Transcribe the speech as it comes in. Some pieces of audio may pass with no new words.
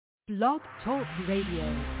Blog Talk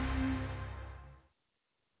Radio.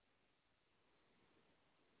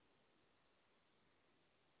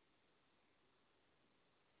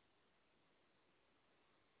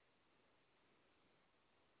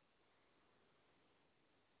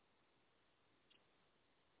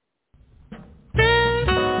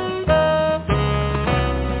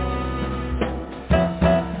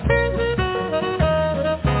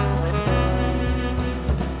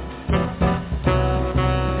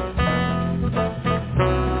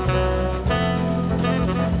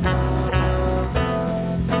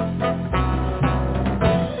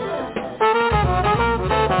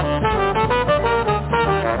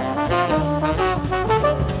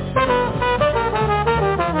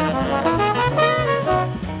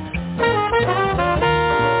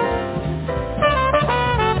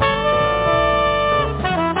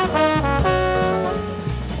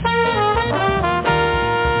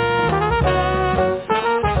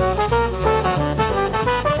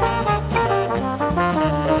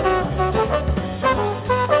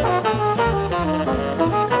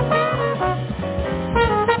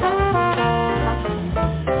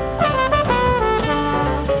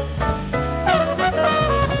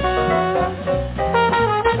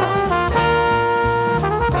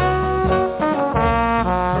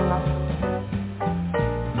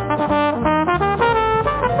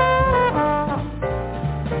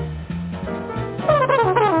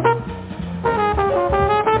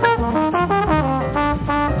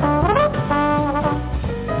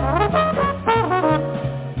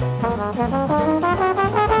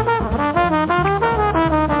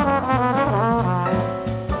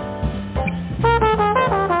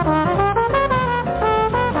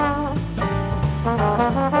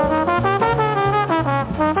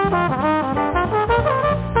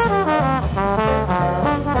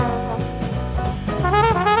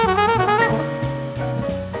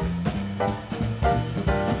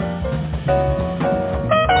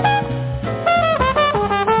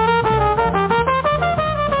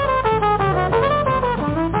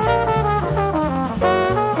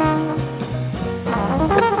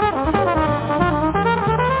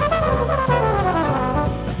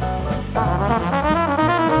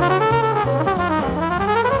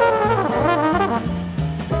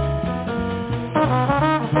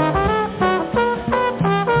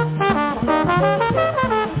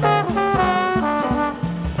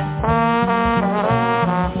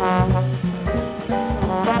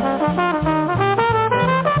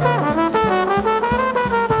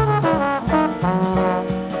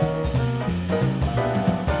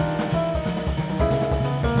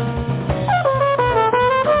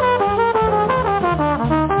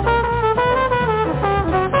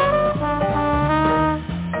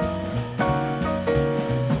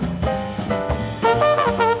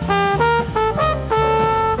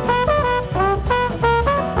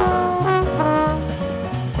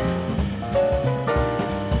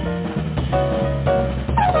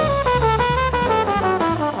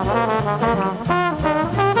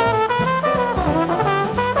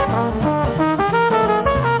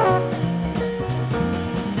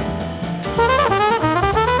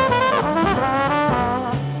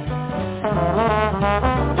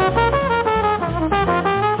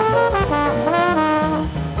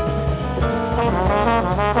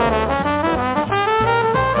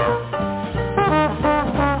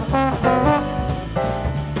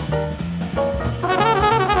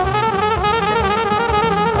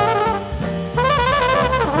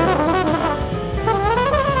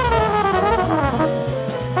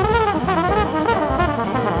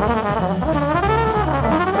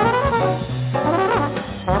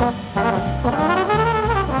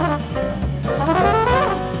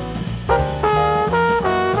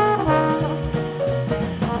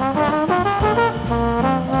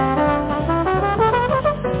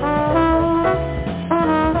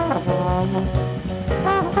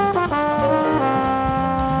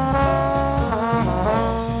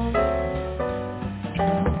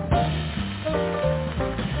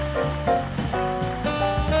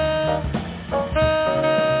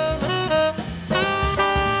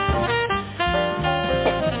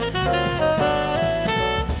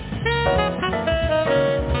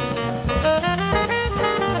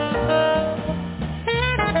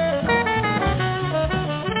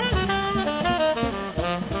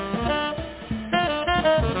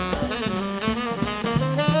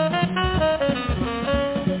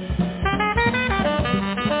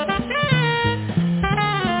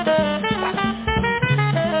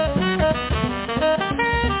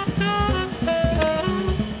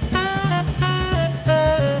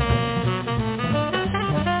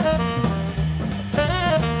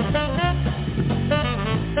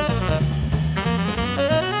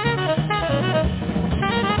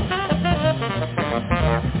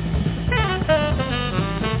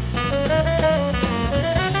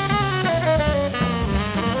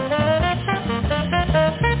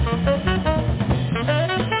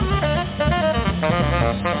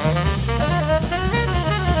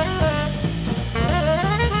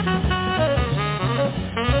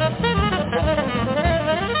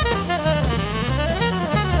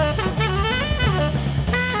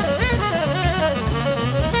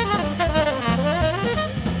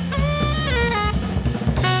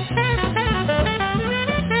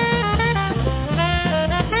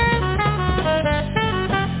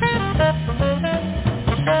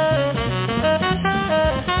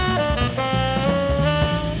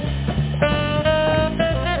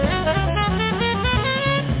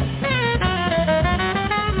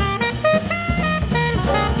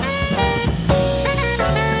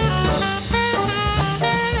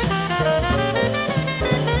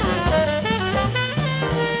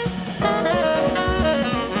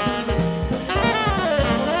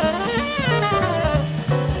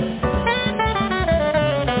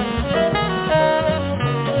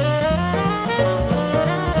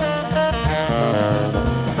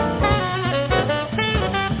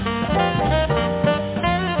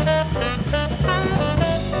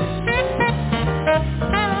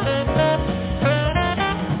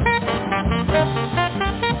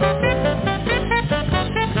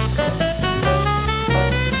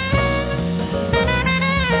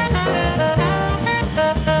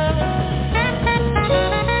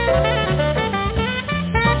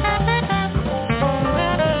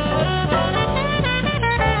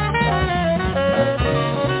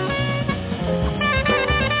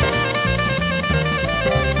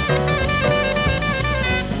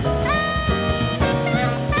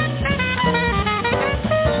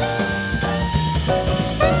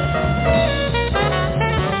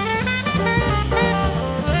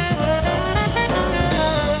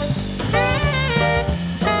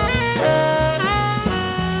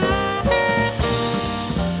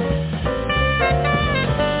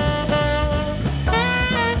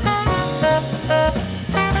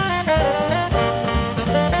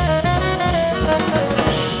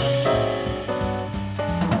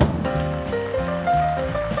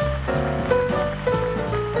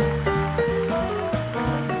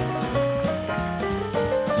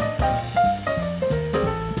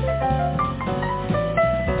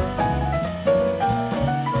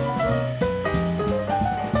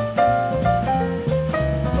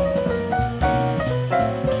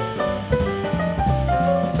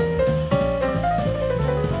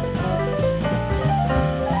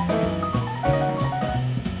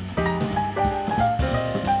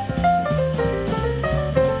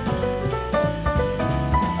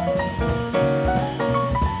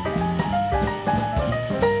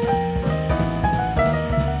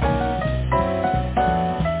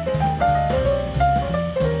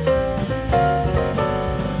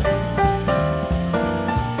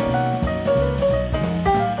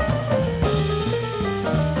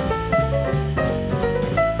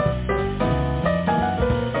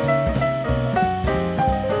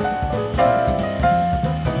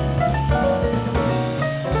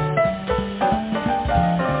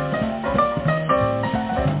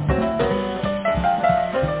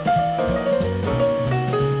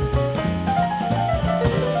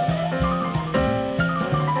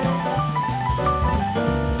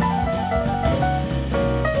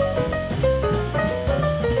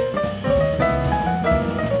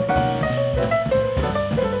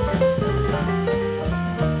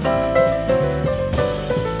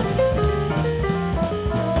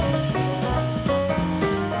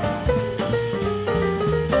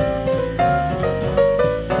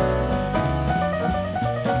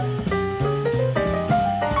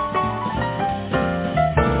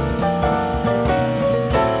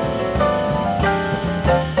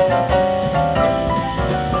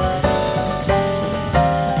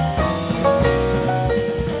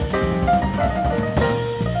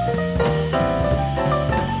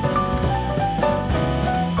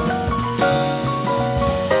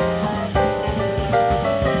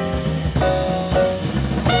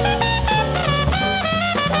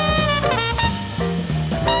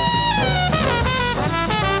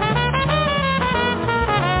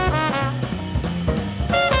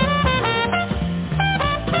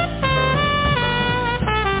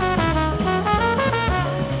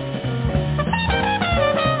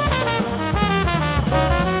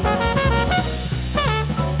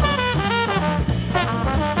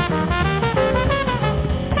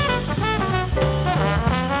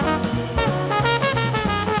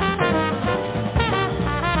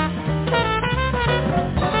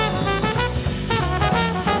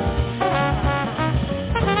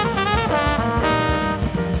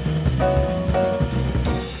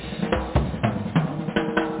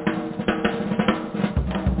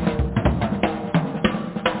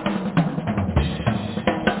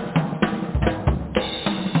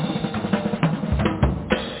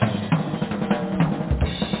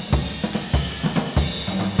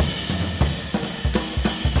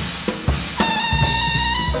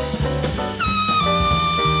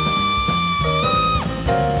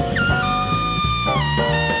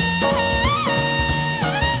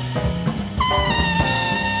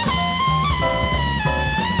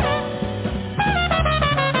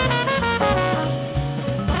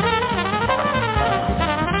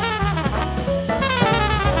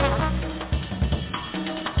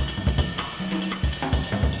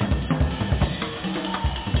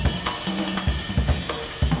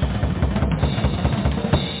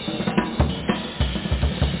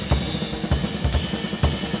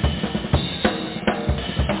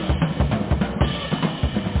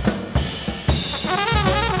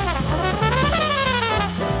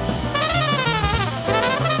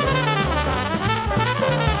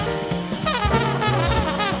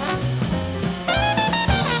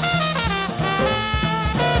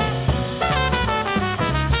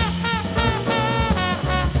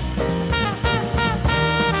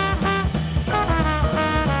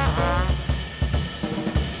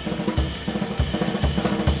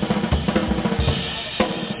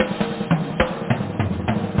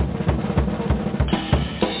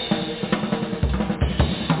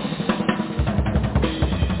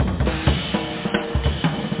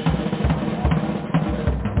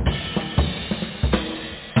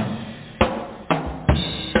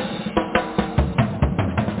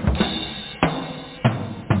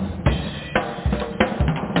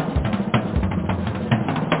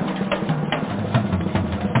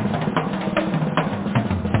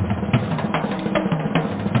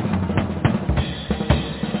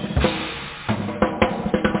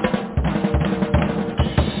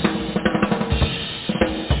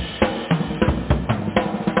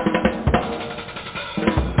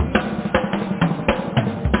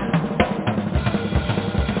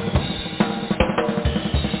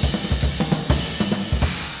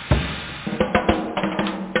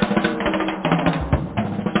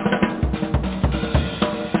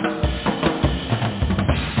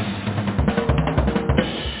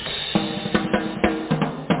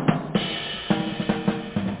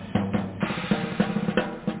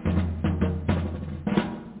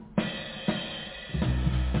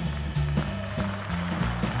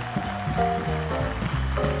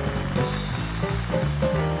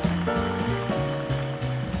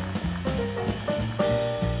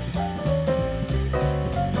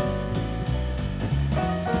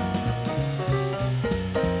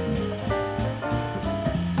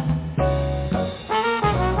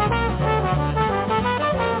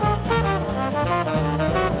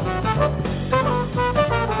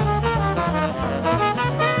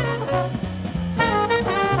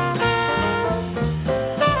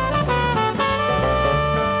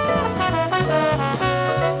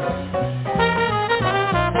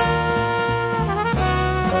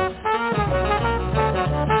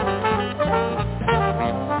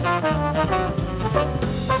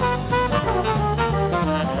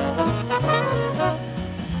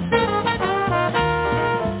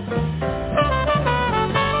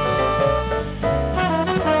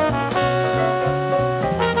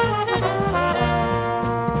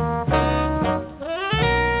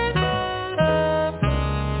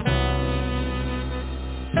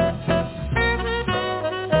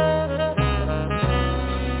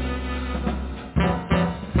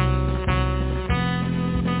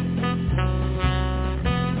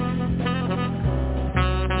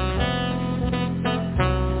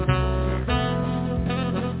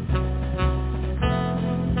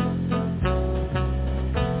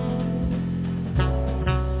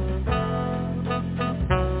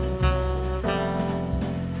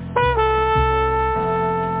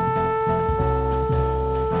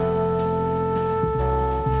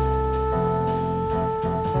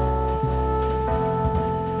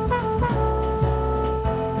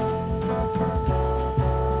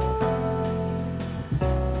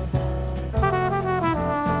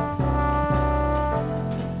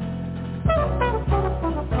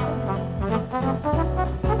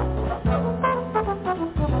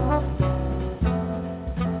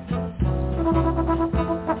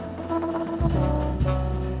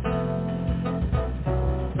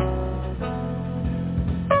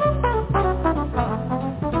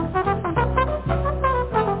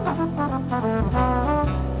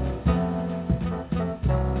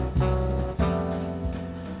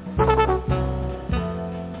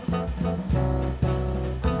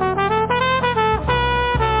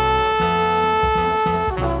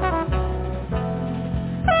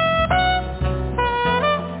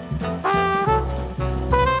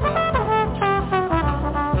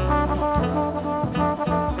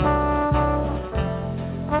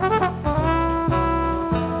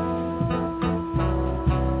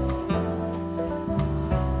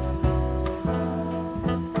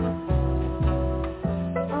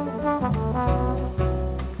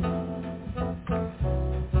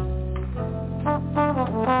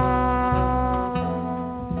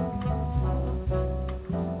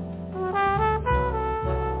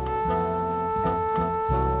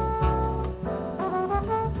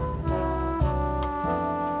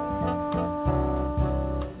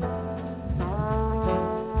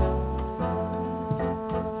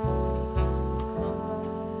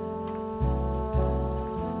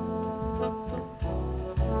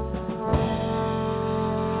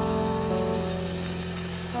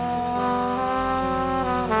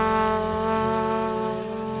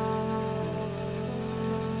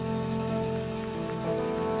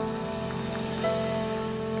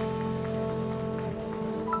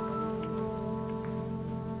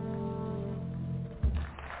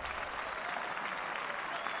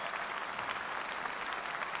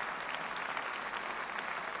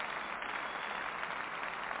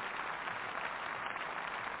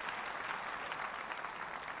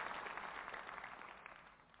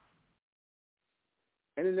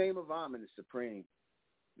 In the name of Amen, the Supreme,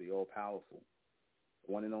 the All-Powerful,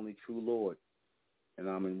 the one and only true Lord, and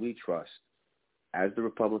Amen we trust, as the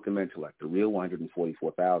Republican Mentellect, the real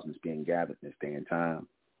 144,000 is being gathered in this day and time,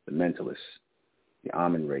 the Mentalists, the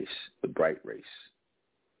Amen race, the Bright race.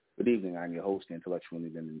 Good evening, I'm your host, the intellectual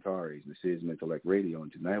MENKARAYZZ, and this is MENTELLECT Radio,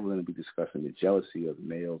 and tonight we're going to be discussing the jealousy of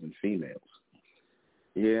males and females.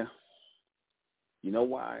 Yeah, you know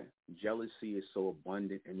why jealousy is so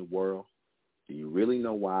abundant in the world? Do you really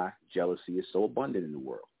know why jealousy is so abundant in the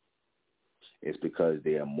world? It's because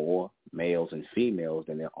there are more males and females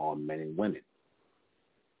than there are men and women.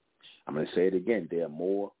 I'm going to say it again. There are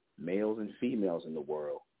more males and females in the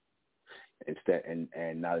world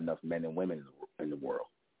and not enough men and women in the world.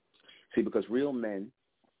 See, because real men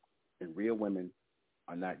and real women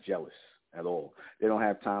are not jealous at all. They don't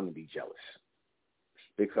have time to be jealous.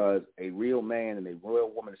 Because a real man and a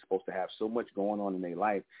real woman is supposed to have so much going on in their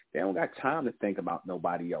life, they don't got time to think about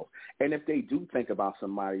nobody else. And if they do think about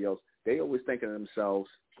somebody else, they always think of themselves,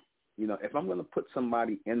 you know, if I'm going to put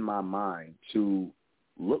somebody in my mind to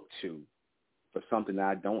look to for something that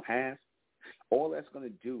I don't have, all that's going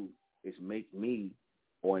to do is make me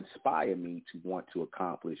or inspire me to want to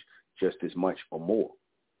accomplish just as much or more.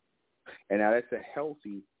 And now that's a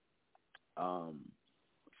healthy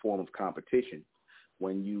form of competition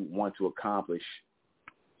when you want to accomplish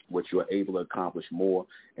what you're able to accomplish more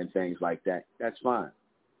and things like that. That's fine.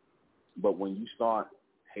 But when you start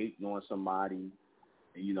hating on somebody,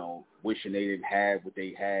 you know, wishing they didn't have what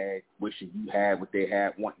they had, wishing you had what they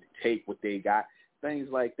had, wanting to take what they got, things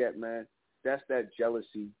like that, man, that's that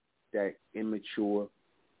jealousy, that immature,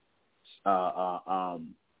 low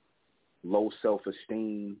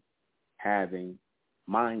self-esteem having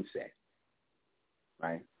mindset,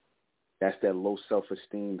 right? That's that low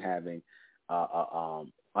self-esteem having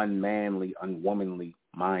unmanly, unwomanly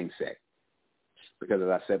mindset. Because as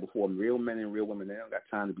I said before, real men and real women, they don't got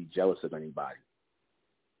time to be jealous of anybody.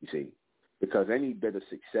 You see, because any bit of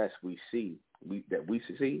success we see,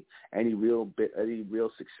 any real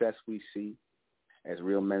success we see as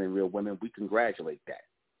real men and real women, we congratulate that.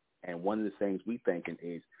 And one of the things we thinking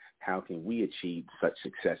is, how can we achieve such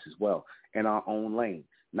success as well in our own lane?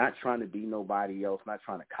 Not trying to be nobody else, not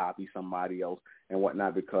trying to copy somebody else and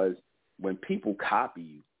whatnot, because when people copy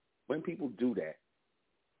you, when people do that,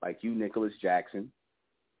 like you, Nicholas Jackson,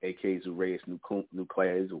 a.k.a. Zurayus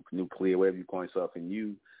Nuclear, whatever you call yourself, and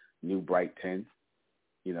you, New Bright 10,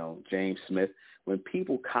 you know, James Smith, when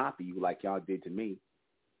people copy you like y'all did to me,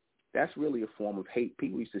 that's really a form of hate.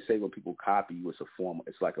 People used to say when people copy you,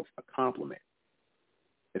 it's like a compliment.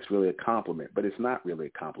 It's really a compliment, but it's not really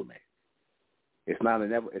a compliment. It's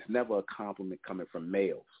never a compliment coming from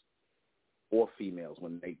males or females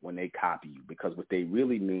when they copy you, because what they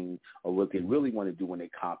really mean or what they really want to do when they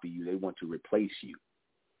copy you, they want to replace you.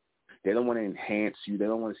 They don't want to enhance you. They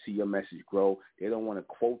don't want to see your message grow. They don't want to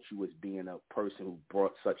quote you as being a person who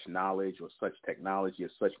brought such knowledge or such technology or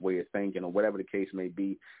such way of thinking or whatever the case may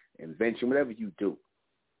be, invention, whatever you do.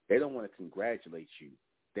 They don't want to congratulate you.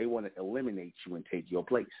 They want to eliminate you and take your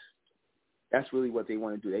place. That's really what they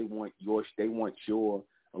want to do. They want your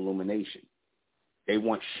illumination. They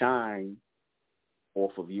want shine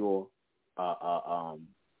off of your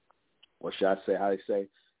what should I say? How they say?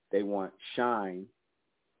 They want shine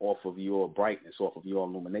off of your brightness, off of your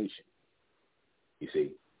illumination. You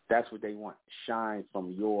see, that's what they want. Shine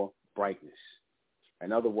from your brightness.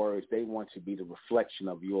 In other words, they want to be the reflection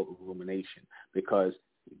of your illumination, because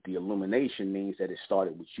the illumination means that it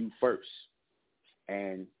started with you first,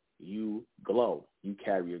 and you glow. You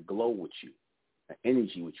carry a glow with you, an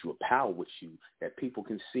energy with you, a power with you that people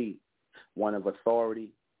can see, one of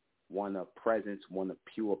authority, one of presence, one of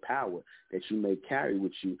pure power that you may carry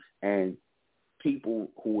with you. And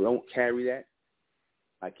people who don't carry that,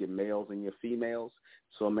 like your males and your females,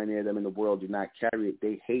 so many of them in the world do not carry it.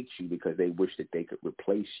 They hate you because they wish that they could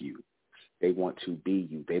replace you. They want to be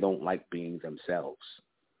you. They don't like being themselves.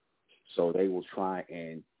 So they will try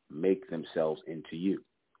and make themselves into you.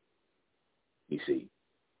 You see,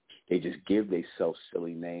 they just give themselves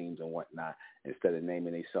silly names and whatnot. Instead of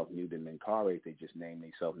naming themselves NUBEN MENKARAYZZ, they just name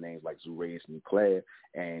themselves names like Zurayus Nuclear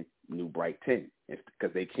and New Bright 10.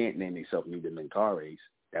 Because they can't name themselves NUBEN MENKARAYZZ.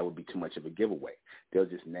 That would be too much of a giveaway. They'll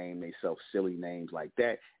just name themselves silly names like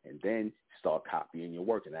that and then start copying your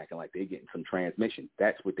work and acting like they're getting some transmission.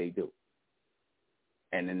 That's what they do.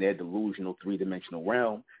 And in their delusional three-dimensional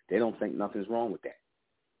realm, they don't think nothing's wrong with that.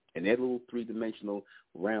 In their little three-dimensional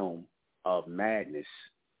realm of madness,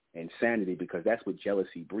 insanity, because that's what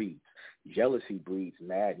jealousy breeds. Jealousy breeds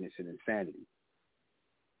madness and insanity,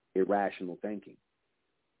 irrational thinking,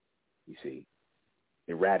 you see,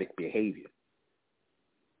 erratic behavior.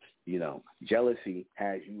 Jealousy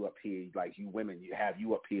has you up here, like you women, you have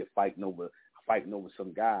you up here fighting over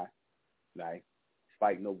some guy, right?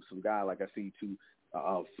 Fighting over some guy. Like I see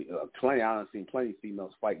plenty. I've seen plenty of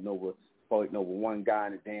females fighting over one guy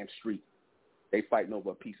in the damn street. They fighting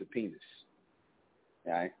over a piece of penis,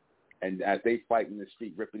 right? And as they fight in the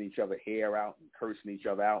street, ripping each other hair out and cursing each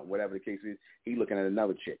other out, and whatever the case is, he looking at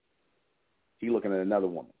another chick. He looking at another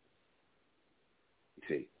woman. You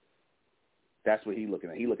see, that's what he looking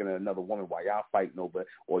at. He looking at another woman while y'all fighting over,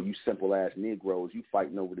 or you simple ass Negroes, you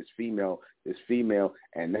fighting over this female,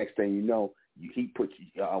 and next thing you know, he put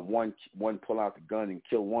one pull out the gun and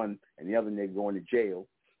kill one, and the other nigga going to jail.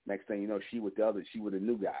 Next thing you know, she with the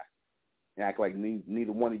new guy, and act like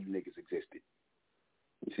neither one of you niggas existed.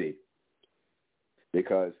 You see,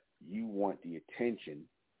 because you want the attention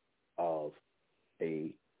of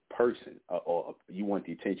a person, or you want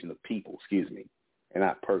the attention of people, and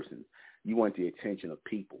not persons. You want the attention of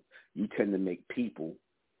people. You tend to make people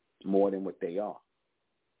more than what they are.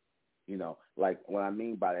 Like what I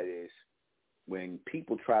mean by that is when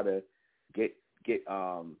people try to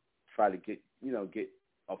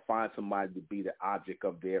find somebody to be the object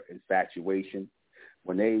of their infatuation,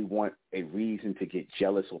 when they want a reason to get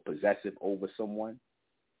jealous or possessive over someone,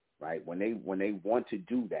 right? When they want to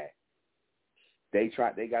do that, they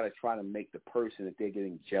got to try to make the person that they're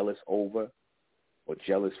getting jealous over or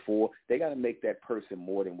jealous for, they got to make that person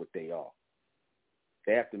more than what they are.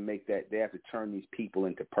 They have to turn these people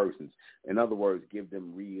into persons. In other words, give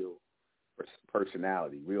them real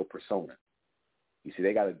personality, real persona. You see,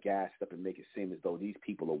 they got to gas up and make it seem as though these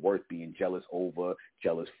people are worth being jealous over,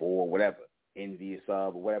 jealous for, whatever, envious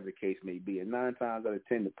of, or whatever the case may be. And 9 times out of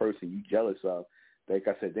 10, the person you jealous of, like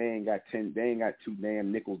I said, they ain't got 2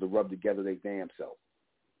 damn nickels to rub together their damn self.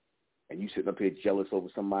 And you sitting up here jealous over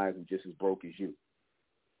somebody who's just as broke as you.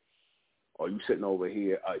 Or you sitting over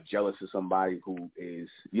here jealous of somebody who is,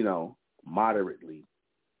 moderately,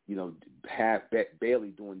 barely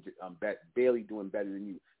doing better than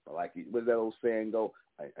you. But like, what's that old saying go?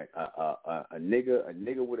 A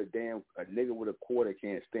nigga with a quarter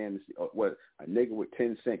can't stand to see. A nigga with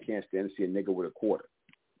 10 cents can't stand to see a nigga with a quarter.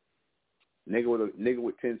 Nigga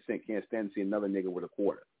with 10 cents can't stand to see another nigga with a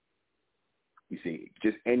quarter. You see,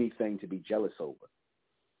 just anything to be jealous over.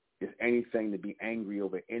 Just anything to be angry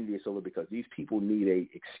over, envious over, because these people need a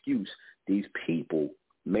excuse. These people,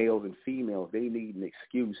 males and females, they need an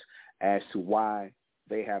excuse as to why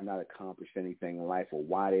they have not accomplished anything in life or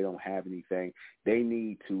why they don't have anything. They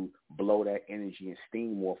need to blow that energy and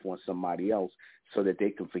steam off on somebody else so that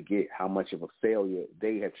they can forget how much of a failure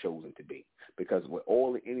they have chosen to be. Because with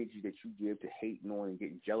all the energy that you give to hating on and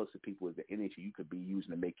getting jealous of people is the energy you could be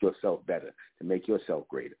using to make yourself better, to make yourself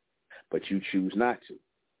greater. But you choose not to.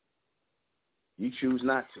 You choose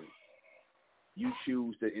not to. You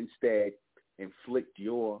choose to instead inflict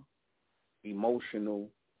your emotional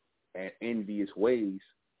and envious ways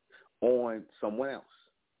on someone else.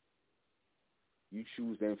 You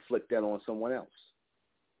choose to inflict that on someone else.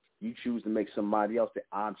 You choose to make somebody else the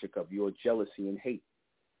object of your jealousy and hate.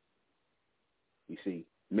 You see,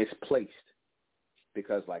 misplaced.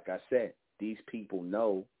 Because like I said, these people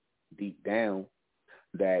know deep down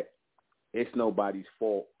that it's nobody's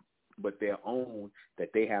fault but their own,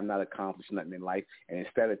 that they have not accomplished nothing in life. And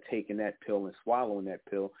instead of taking that pill and swallowing that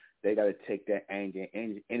pill, they got to take that anger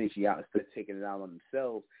and energy out. Instead of taking it out on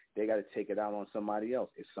themselves, they got to take it out on somebody else.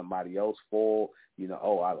 It's somebody else's fault. I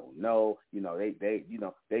don't know.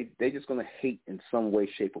 They just going to hate in some way,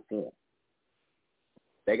 shape, or form.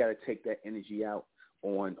 They got to take that energy out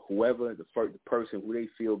on whoever, the person who they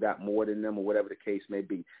feel got more than them or whatever the case may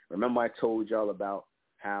be. Remember I told y'all about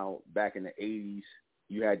how back in the 80s,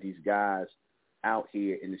 you had these guys out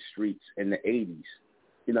here in the streets in the 80s.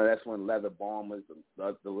 That's when leather bombers,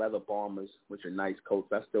 the leather bombers, which are nice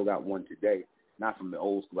coats. I still got one today, not from the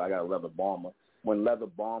old school. I got a leather bomber. When leather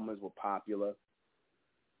bombers were popular,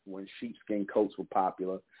 when sheepskin coats were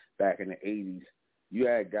popular back in the 80s, you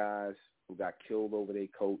had guys who got killed over their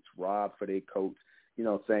coats, robbed for their coats,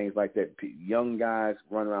 things like that. Young guys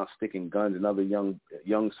run around sticking guns, and other young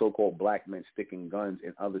so-called black men sticking guns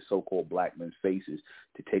in other so-called black men's faces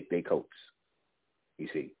to take their coats, you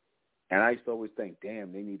see. And I used to always think,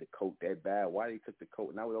 damn, they need a coat that bad. Why they took the coat?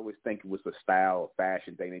 And I would always think it was a style, a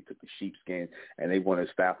fashion thing. They took the sheepskin, and they wanted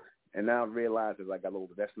a style. And now I realize as I got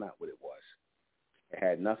older, that's not what it was. It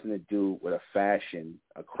had nothing to do with a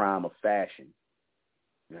crime of fashion.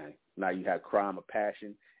 Right? Now you have crime of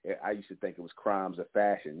passion. I used to think it was crimes of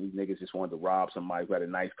fashion. These niggas just wanted to rob somebody who had a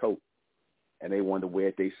nice coat, and they wanted to wear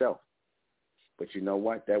it themselves. But you know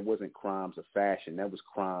what? That wasn't crimes of fashion. That was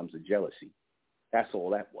crimes of jealousy. That's all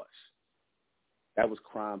that was. That was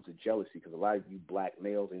crimes of jealousy, because a lot of you black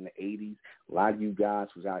males in the 80s, a lot of you guys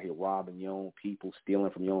was out here robbing your own people,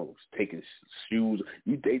 stealing from your own, taking shoes.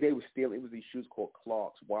 They were stealing. It was these shoes called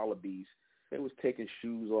Clarks, Wallabies. They was taking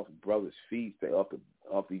shoes off brothers' feet,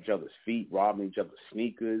 off each other's feet, robbing each other's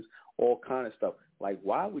sneakers, all kind of stuff. Like,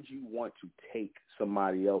 why would you want to take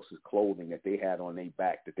somebody else's clothing that they had on their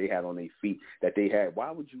back, that they had on their feet, that they had?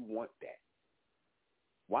 Why would you want that?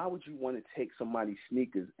 Why would you want to take somebody's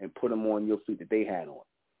sneakers and put them on your feet that they had on?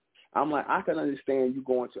 I'm like, I can understand you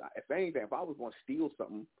going to, if anything, if I was going to steal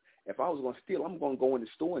something, I'm going to go in the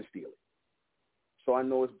store and steal it. So I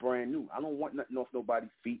know it's brand new. I don't want nothing off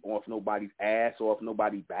nobody's feet or off nobody's ass or off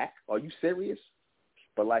nobody's back. Are you serious?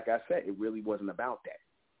 But like I said, it really wasn't about that.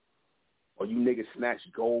 Or you niggas snatch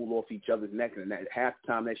gold off each other's neck, and half the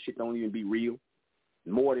time that shit don't even be real.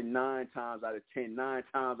 More than 9 times out of 10, that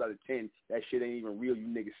shit ain't even real. You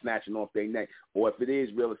niggas snatching off their neck. Or if it is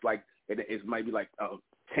real, it's like it might be like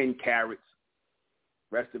 10 carats.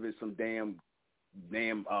 Rest of it's some damn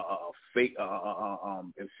fake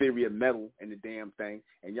inferior metal in the damn thing,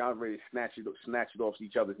 and y'all ready to snatch it off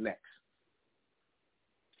each other's necks.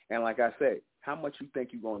 And like I said, how much you think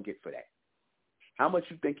you're gonna get for that? How much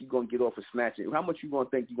you think you're going to get off of snatching? How much you going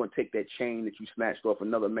to think you're going to take that chain that you snatched off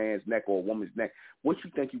another man's neck or a woman's neck? What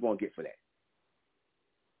you think you're going to get for that?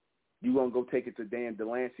 You going to go take it to damn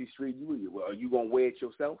Delancey Street? Are you going to wear it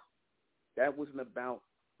yourself? That wasn't about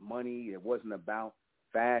money. It wasn't about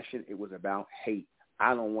fashion. It was about hate.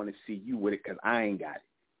 I don't want to see you with it because I ain't got it.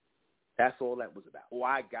 That's all that was about. Oh,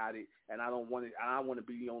 I got it, and I don't want it. I want to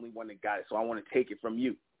be the only one that got it, so I want to take it from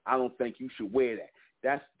you. I don't think you should wear that.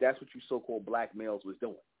 That's what you so-called black males was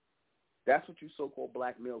doing. That's what you so-called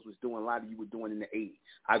black males was doing. A lot of you were doing in the 80s.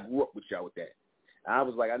 I grew up with y'all with that. And I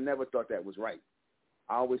was like, I never thought that was right.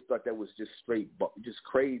 I always thought that was just straight, just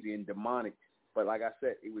crazy and demonic. But like I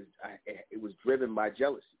said, it was driven by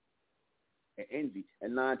jealousy and envy.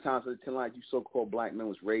 And 9 times out of 10, like you so-called black men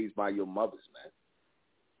was raised by your mothers, man.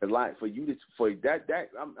 And like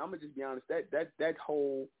I'm gonna just be honest. That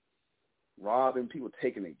whole robbing people,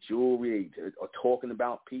 taking their jewelry, or talking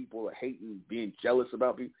about people, or hating, being jealous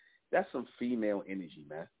about people, that's some female energy,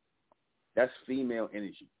 man. That's female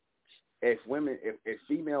energy. If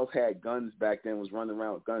females had guns back then, was running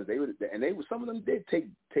around with guns, some of them did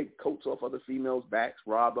take coats off other females' backs,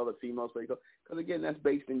 rob other females' because again, that's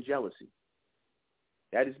based in jealousy.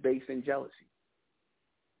 That is based in jealousy.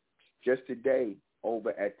 Just today,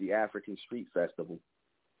 over at the African Street Festival,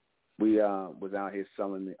 we was out here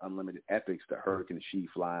selling the unlimited epics, the Hurricane, the She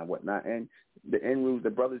Fly, and whatnot. And the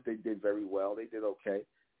brothers, they did very well. They did okay.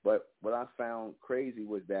 But what I found crazy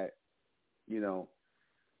was that, you know,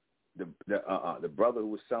 the brother who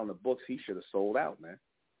was selling the books, he should have sold out, man.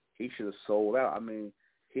 He should have sold out. I mean,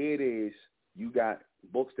 here it is. You got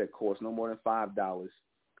books that cost no more than $5,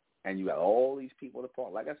 and you got all these people in the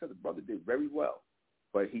park. Like I said, the brother did very well,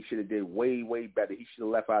 but he should have did way, way better. He should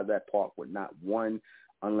have left out of that park with not one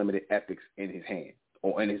unlimited epics in his hand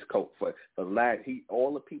or in his coat.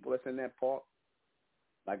 All the people that's in that park,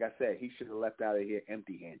 like I said, he should have left out of here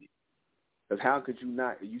empty-handed. Because how could you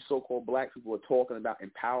not? You so-called black people are talking about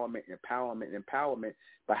empowerment,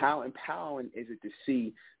 but how empowering is it to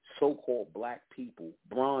see so-called black people,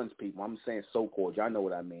 bronze people? I'm saying so-called. Y'all know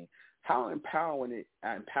what I mean. How empowering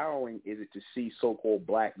is it to see so-called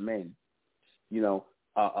black men, you know,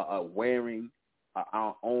 wearing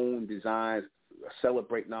our own designs,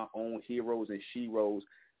 celebrating our own heroes and sheroes?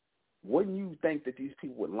 Wouldn't you think that these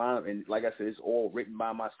people would line up? And like I said, it's all written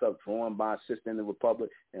by myself, drawn by Sister in the Republic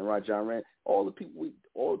and Rajan Rand. All the people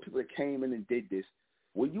that came in and did this.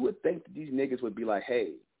 Well, you would think that these niggas would be like,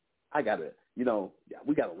 hey, we gotta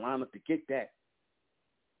line up to get that.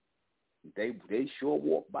 They sure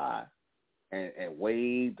walked by and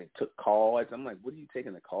waved and took cards. I'm like, what are you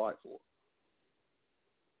taking the card for?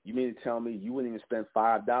 You mean to tell me you wouldn't even spend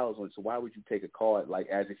 $5 on it? So why would you take a card, like,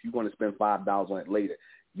 as if you're going to spend $5 on it later?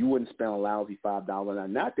 You wouldn't spend a lousy $5 on it.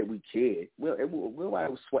 Not that we cared. We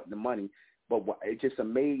was sweating the money, but it just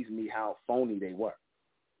amazed me how phony they were.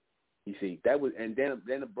 You see, and then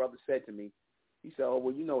the brother said to me, he said, oh,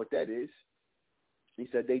 well, you know what that is. He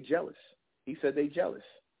said, they jealous. He said, they jealous.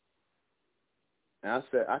 And I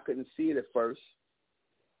said, I couldn't see it at first.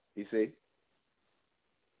 You see?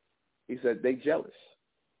 He said, they jealous.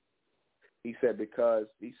 He said, because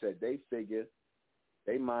they figure,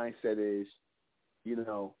 their mindset is, you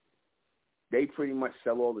know, they pretty much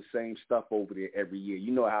sell all the same stuff over there every year.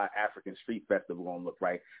 You know how African Street Festival gonna look,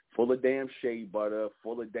 right? Full of damn shea butter,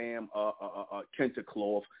 full of damn kente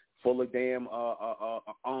cloth, full of damn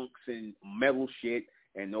unks and metal shit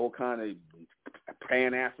and all kind of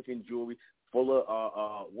Pan-African jewelry, full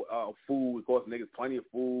of food. Of course, niggas plenty of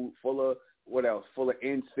food, full of what else? Full of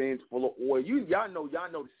incense, full of oil. Y'all know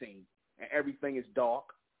the scene. And everything is dark.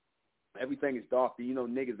 Everything is dark. You know,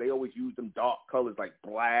 niggas, they always use them dark colors like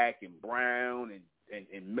black and brown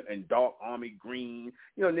and dark army green.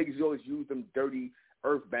 You know, niggas always use them dirty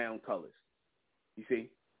earthbound colors. You see?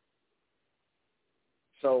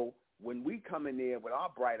 So when we come in there with our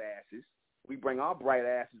bright asses, we bring our bright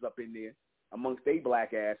asses up in there amongst they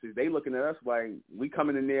black asses. They looking at us like we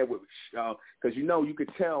coming in there with, because you know, you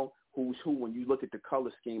could tell who's who when you look at the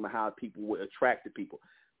color scheme of how people would attract the people.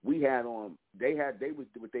 We had on, they was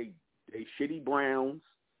with they shitty browns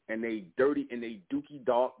and they dirty and they dookie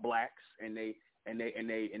dark blacks and they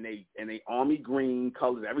army green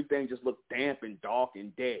colors. Everything just looked damp and dark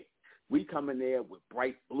and dead. We come in there with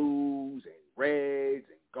bright blues and reds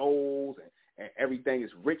and golds and everything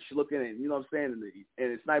is rich looking, and you know what I'm saying,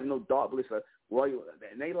 and it's not even no dark, but it's a royal,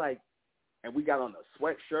 and they like, and we got on the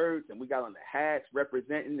sweatshirts and we got on the hats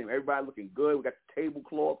representing, and everybody looking good. We got the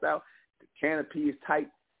tablecloths out, the canopy is tight,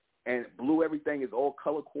 and blue, everything is all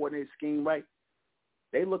color coordinated scheme right.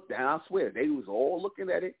 They looked down, I swear, they was all looking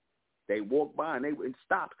at it. They walked by and they would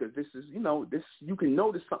stop, because this is, you know, this, you can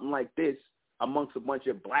notice something like this amongst a bunch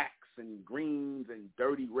of blacks and greens and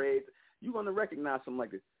dirty reds. You're going to recognize something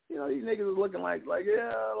like this. You know, these niggas was looking like,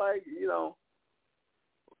 yeah, like, you know.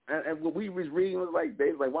 And what we was reading was like,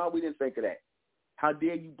 they was like, why we didn't think of that? How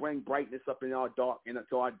dare you bring brightness up in our dark,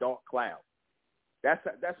 into our dark cloud? That's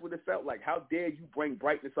what it felt like. How dare you bring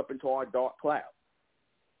brightness up into our dark cloud?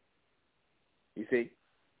 You see?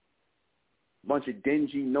 Bunch of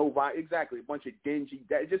dingy, exactly, a bunch of dingy,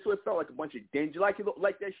 that just what it felt like, a bunch of dingy, like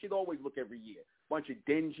that shit always look every year. Bunch of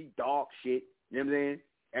dingy, dark shit, you know what I'm saying?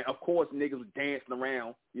 And of course, niggas was dancing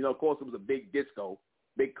around. You know, of course, it was a big disco,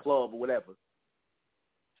 big club or whatever.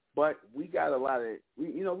 But we got a lot of,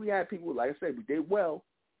 we had people, like I said, we did well.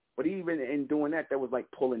 But even in doing that, was like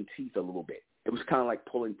pulling teeth a little bit. It was kind of like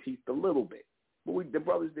pulling teeth a little bit. But the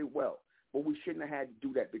brothers did well. But we shouldn't have had to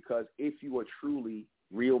do that, because if you are truly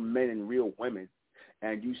real men and real women,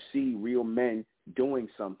 and you see real men doing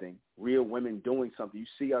something, real women doing something, you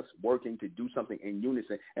see us working to do something in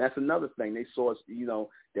unison. And that's another thing. They saw us,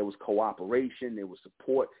 there was cooperation, there was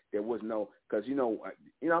support, there was no, because,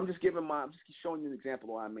 I'm just showing you an example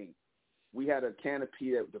of what I mean. We had a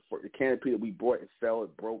canopy, the canopy that we brought, it fell,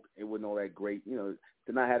 it broke, it wasn't all that great.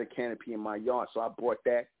 Then I had a canopy in my yard, so I brought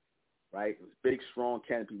that. Right, it was big, strong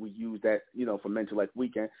canopy. We used that, for MENTELLECT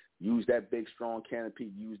weekend. Used that big, strong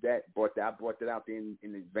canopy. Used that. I brought that out there in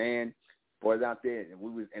the van. Brought it out there,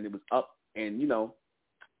 and it was up. And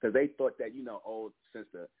because they thought that since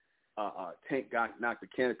the tank got knocked, the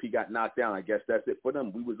canopy got knocked down. I guess that's it for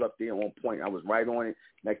them. We was up there on point. I was right on it.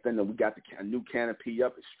 Next thing, we got a new canopy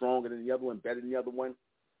up. It's stronger than the other one, better than the other one.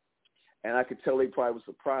 And I could tell they probably was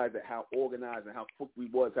surprised at how organized and how quick we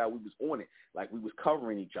was, how we was on it, like we was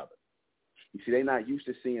covering each other. You see, they're not used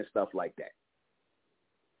to seeing stuff like that.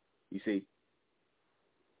 You see?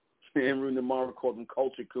 Amru Namara called them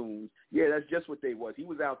culture coons. Yeah, that's just what they was. He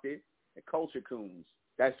was out there at culture coons.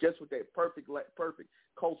 That's just what they, perfect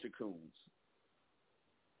culture coons.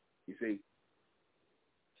 You see?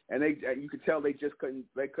 And you could tell they just couldn't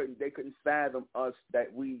fathom us,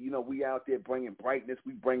 that we out there bringing brightness,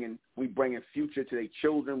 we bringing future to their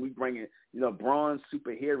children, we bringing, bronze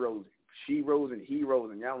superheroes, sheroes and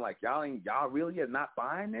heroes, and y'all like, y'all really are not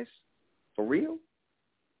buying this for real?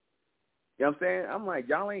 You know what I'm saying? I'm like,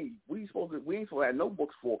 we ain't supposed to have no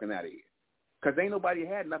books walking out of here, because ain't nobody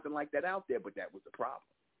had nothing like that out there. But that was the problem.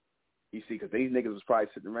 You see, because these niggas was probably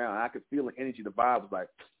sitting around. I could feel the energy. The vibe was like,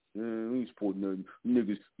 we ain't supporting none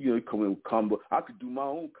niggas. Come in with comic book. I could do my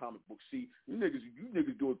own comic book. See, you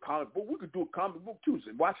niggas do a comic book. We could do a comic book too.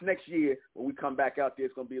 So watch next year when we come back out there.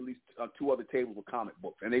 It's gonna be at least 2 other tables with comic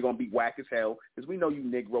books, and they're gonna be whack as hell, because we know you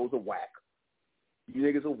Negroes are whack. You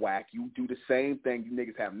niggas are whack. You do the same thing. You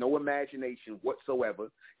niggas have no imagination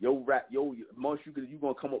whatsoever. You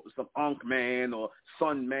gonna come up with some Unk Man or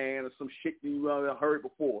Sun Man or some shit you heard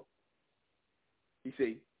before. You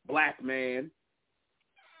see, Black Man.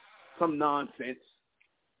 Some nonsense,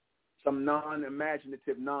 some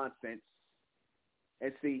non-imaginative nonsense.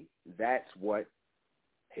 And see, that's what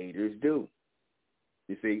haters do.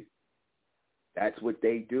 You see, that's what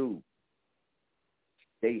they do.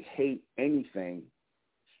 They hate anything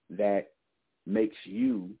that makes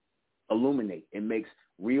you illuminate. It makes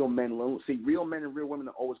real men illuminate. See, real men and real women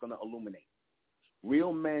are always going to illuminate.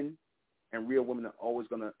 Real men and real women are always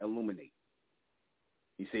going to illuminate.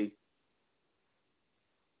 You see?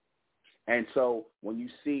 And so when you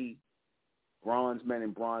see bronze men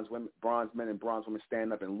and bronze women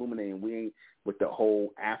stand up and illuminate, and we ain't with the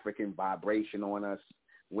whole African vibration on us.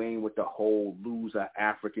 We ain't with the whole loser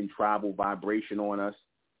African tribal vibration on us.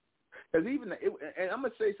 Because and I'm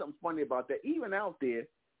going to say something funny about that, even out there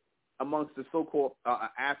amongst the so-called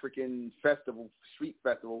African street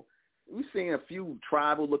festival, we've seen a few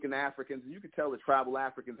tribal-looking Africans, and you could tell the tribal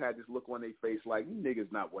Africans had this look on their face like, you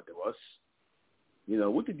niggas not what to us. You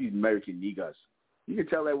know, look at these American niggas. You can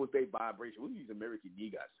tell that with their vibration. What are these American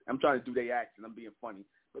niggas? I'm trying to do their accent. I'm being funny.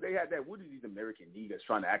 But they had that, what are these American niggas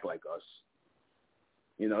trying to act like us?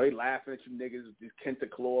 You know, they laughing at you niggas, this Kenta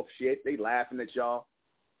Cloth shit. They laughing at y'all.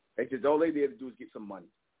 They just, all they did to do is get some money.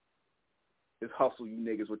 Just hustle you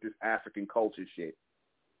niggas with this African culture shit.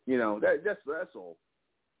 You know, that's all.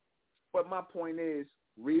 But my point is,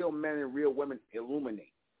 real men and real women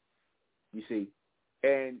illuminate, you see,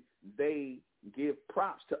 and they give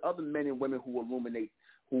props to other men and women who illuminate,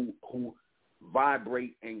 who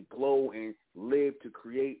vibrate and glow and live to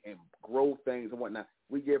create and grow things and whatnot.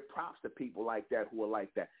 We give props to people like that who are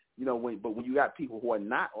like that. You know, but when you got people who are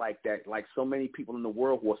not like that, like so many people in the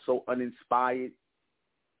world who are so uninspired,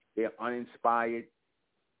 they're uninspired,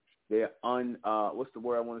 they're what's the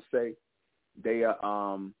word I want to say? They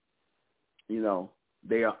are, you know,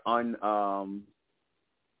 they are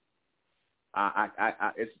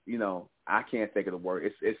it's, you know, I can't think of the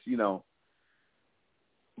word. It's, you know,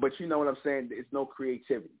 but you know what I'm saying? It's no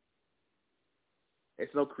creativity.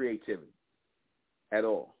 It's no creativity at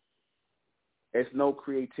all. There's no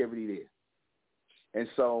creativity there. And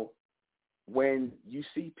so when you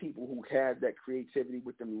see people who have that creativity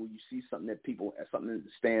with them, when you see something that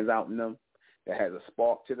stands out in them, that has a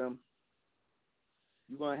spark to them,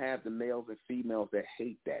 you're going to have the males and females that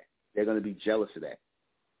hate that. They're going to be jealous of that.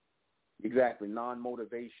 Exactly.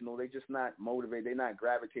 Non-motivational. They're just not motivated. They're not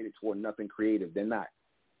gravitated toward nothing creative. They're not.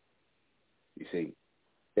 You see,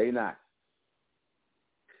 they're not.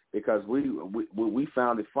 Because we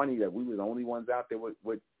found it funny that we were the only ones out there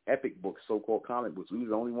with epic books, so-called comic books. We were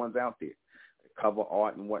the only ones out there. Cover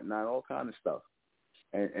art and whatnot, all kind of stuff.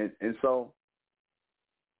 And so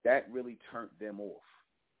that really turned them off,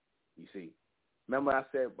 you see. Remember I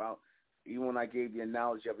said about, even when I gave the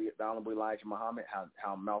analogy of the Honorable Elijah Muhammad,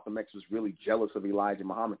 how Malcolm X was really jealous of Elijah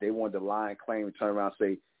Muhammad. They wanted to lie and claim and turn around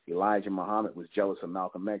and say Elijah Muhammad was jealous of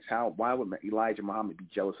Malcolm X. Why would Elijah Muhammad be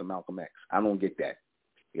jealous of Malcolm X? I don't get that.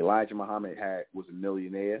 Elijah Muhammad was a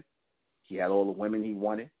millionaire. He had all the women he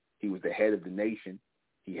wanted. He was the head of the nation.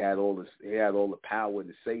 He had all the power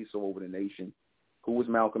to say so over the nation. Who was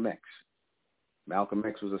Malcolm X? Malcolm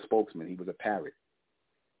X was a spokesman. He was a parrot.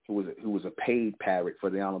 Who was a paid parrot for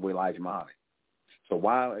the Honorable Elijah Muhammad. So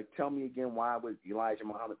tell me again, why would Elijah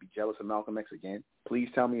Muhammad be jealous of Malcolm X again? Please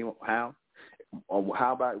tell me how. Or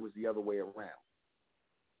how about it was the other way around?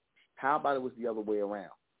 How about it was the other way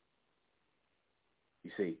around?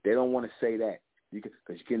 You see, they don't want to say that because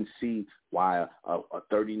you can see why a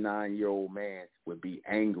 39-year-old man would be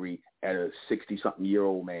angry at a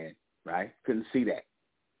 60-something-year-old man, right? Couldn't see that.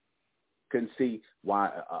 Couldn't see why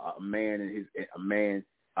a man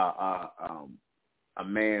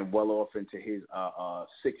well off into his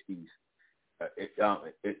 60s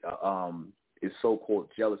is so-called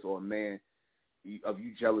jealous, or a man of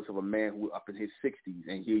you jealous of a man who up in his 60s,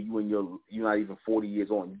 and here you're not even 40 years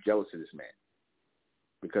old, and you're jealous of this man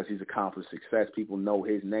because he's accomplished success. People know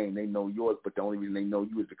his name, they know yours, but the only reason they know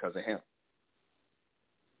you is because of him.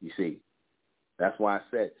 You see, that's why I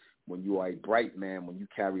said, when you are a bright man, when you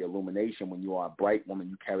carry illumination, when you are a bright woman,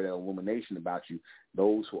 you carry that illumination about you,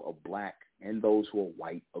 those who are black and those who are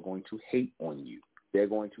white are going to hate on you. They're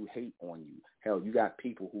going to hate on you. Hell, you got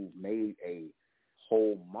people who made a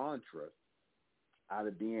whole mantra out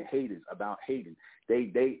of being haters, about hating.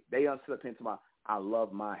 They sit up into I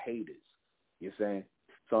love my haters. You're saying?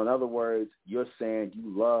 So in other words, you're saying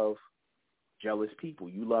you love jealous people.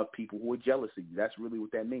 You love people who are jealous of you. That's really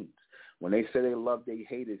what that means. When they say they love their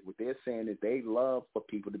haters, what they're saying is they love for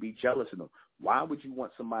people to be jealous of them. Why would you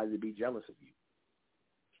want somebody to be jealous of you?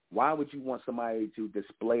 Why would you want somebody to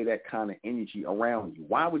display that kind of energy around you?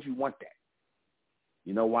 Why would you want that?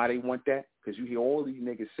 You know why they want that? Because you hear all these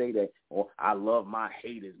niggas say that, or I love my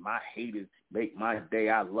haters. My haters make my day.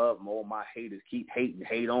 I love all my haters. Keep hating,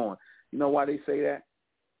 hate on. You know why they say that?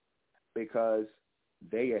 Because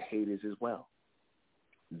they are haters as well.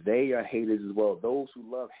 They are haters as well. Those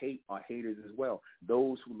who love hate are haters as well.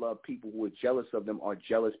 Those who love people who are jealous of them are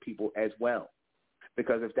jealous people as well.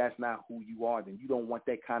 Because if that's not who you are, then you don't want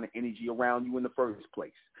that kind of energy around you in the first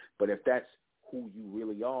place. But if that's who you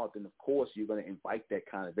really are, then of course you're going to invite that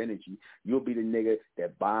kind of energy. You'll be the nigga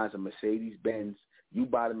that buys a Mercedes-Benz. You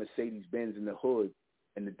buy the Mercedes-Benz in the hood,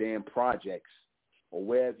 in the damn projects or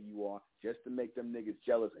wherever you are, just to make them niggas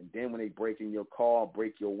jealous. And then when they break in your car,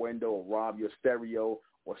 break your window, or rob your stereo,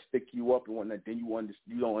 or stick you up and whatnot, then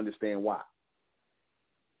you don't understand why.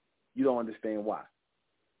 You don't understand why.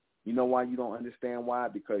 You know why you don't understand why?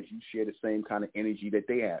 Because you share the same kind of energy that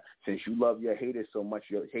they have. Since you love your haters so much,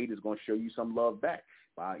 your haters going to show you some love back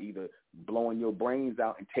by either blowing your brains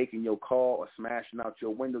out and taking your car or smashing out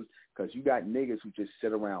your windows, because you got niggas who just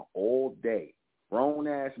sit around all day,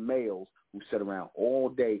 grown-ass males who sit around all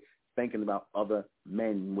day thinking about other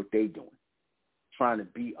men and what they doing, trying to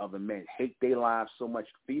be other men, hate their lives so much.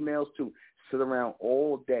 Females, too, sit around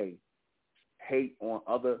all day, hate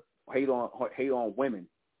on women.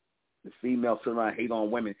 The females sit around hate on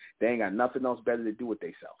women. They ain't got nothing else better to do with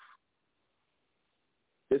themselves.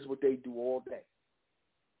 This is what they do all day.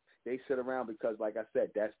 They sit around because, like I said,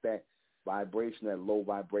 that's that vibration, that low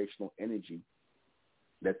vibrational energy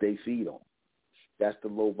that they feed on. That's the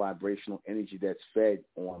low vibrational energy that's fed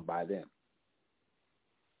on by them.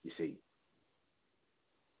 You see?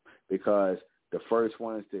 Because the first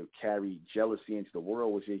ones to carry jealousy into the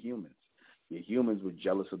world was your humans. Your humans were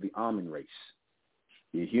jealous of the almond race.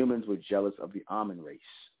 Your humans were jealous of the almond race.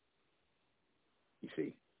 You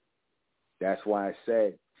see? That's why I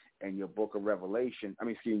said in your book of Revelation,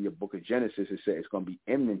 your book of Genesis, it said it's going to be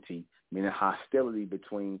enmity, meaning hostility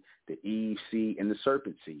between the Eve seed and the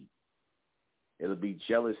serpent seed. It'll be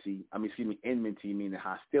enmity, meaning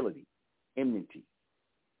hostility. Enmity.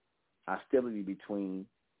 Hostility between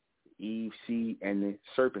the Eve seed and the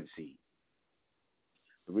serpent seed.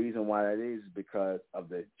 The reason why that is because of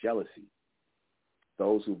the jealousy.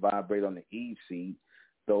 Those who vibrate on the Eve seed,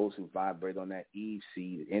 those who vibrate on that Eve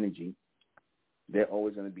seed energy, they're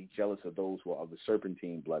always going to be jealous of those who are of the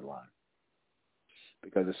serpentine bloodline.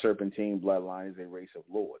 Because the serpentine bloodline is a race of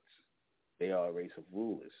lords. They are a race of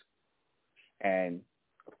rulers. And,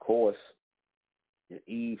 of course, the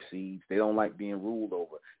Eve seeds, they don't like being ruled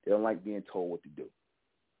over. They don't like being told what to do.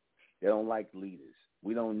 They don't like leaders.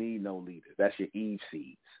 We don't need no leaders. That's your Eve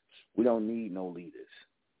seeds. We don't need no leaders.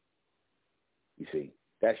 You see,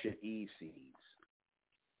 that's your Eve seeds.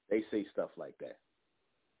 They say stuff like that.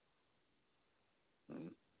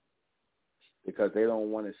 Because they don't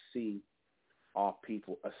want to see our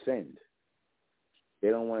people ascend. They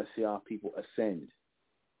don't want to see our people ascend.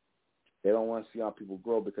 They don't want to see our people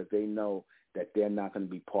grow because they know that they're not going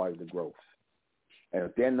to be part of the growth. And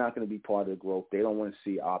if they're not going to be part of the growth, they don't want to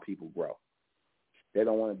see our people grow. They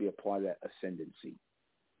don't want to be a part of that ascendancy.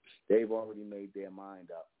 They've already made their mind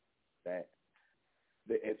up that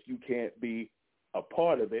if you can't be a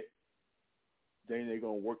part of it, then they're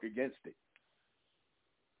going to work against it.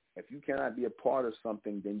 If you cannot be a part of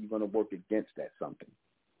something, then you're going to work against that something.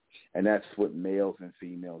 And that's what males and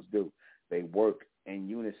females do. They work in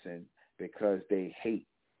unison because they hate,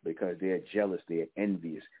 because they're jealous, they're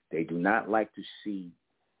envious. They do not like to see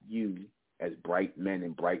you as bright men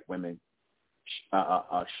and bright women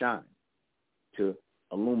shine, to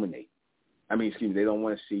illuminate. They don't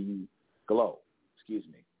want to see you glow.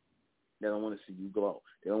 They don't want to see you glow.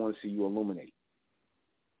 They don't want to see you illuminate.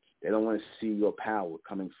 They don't want to see your power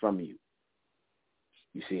coming from you.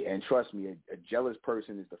 You see, and trust me, a jealous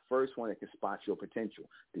person is the first one that can spot your potential.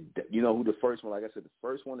 You know who the first one, like I said, the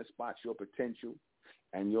first one that spots your potential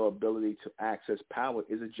and your ability to access power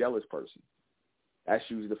is a jealous person. That's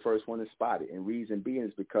usually the first one to spot it. And reason being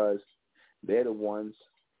is because they're the ones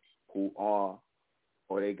who are,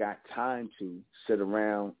 or they got time to sit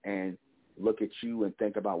around and look at you and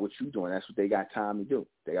think about what you're doing. That's what they got time to do.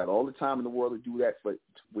 They got all the time in the world to do that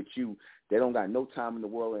with you. They don't got no time in the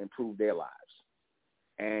world to improve their lives.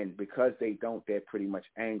 And because they don't, they're pretty much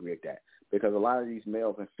angry at that. Because a lot of these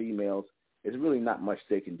males and females, there's really not much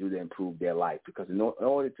they can do to improve their life. Because in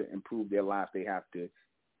order to improve their life, they have to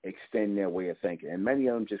extend their way of thinking. And many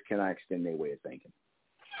of them just cannot extend their way of thinking.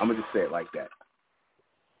 I'm going to just say it like that.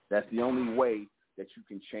 That's the only way that you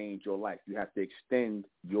can change your life. You have to extend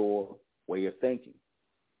your way of thinking.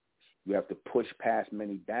 You have to push past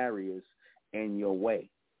many barriers in your way.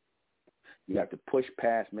 You have to push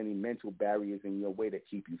past many mental barriers in your way that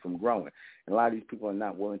keep you from growing. And a lot of these people are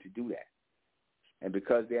not willing to do that. And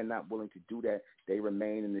because they're not willing to do that, they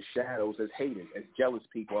remain in the shadows as haters, as jealous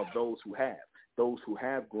people of those who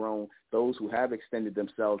have grown, those who have extended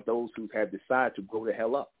themselves, those who have decided to grow the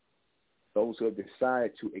hell up, those who have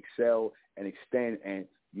decided to excel and extend and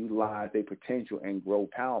utilize their potential and grow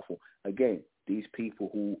powerful. Again, these people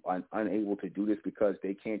who are unable to do this because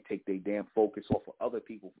they can't take their damn focus off of other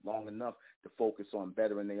people long enough to focus on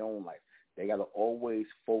bettering their own life. They got to always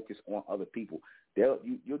focus on other people.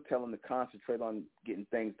 You'll tell them to concentrate on getting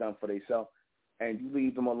things done for themselves, and you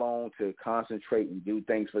leave them alone to concentrate and do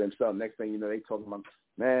things for themselves. Next thing you know, they talking about,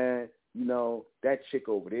 man, you know, that chick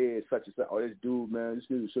over there is such and such. Oh, this dude, man, this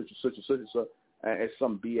dude is such and such and such and such. And it's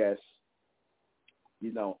some BS,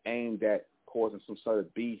 you know, aimed at causing some sort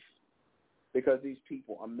of beef, because these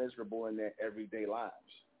people are miserable in their everyday lives.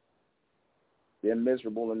 They're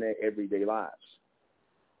miserable in their everyday lives.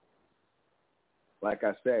 Like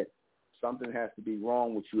I said, something has to be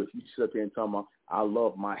wrong with you if you sit up here and tell me, I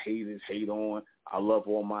love my haters, hate on. I love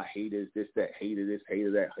all my haters, this, that, hater this,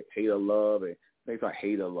 hater that, hater love. And they talk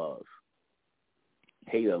hater love.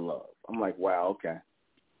 Hater love. I'm like, wow, okay.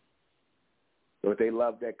 So if they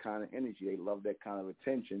love that kind of energy, they love that kind of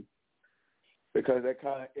attention, because that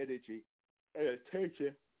kind of energy and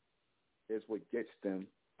attention is what gets them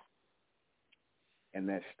in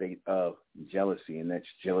that state of jealousy and that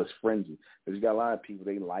jealous frenzy. Because you got a lot of people,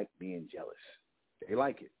 they like being jealous. They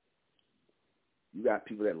like it. You got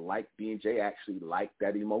people that like they actually like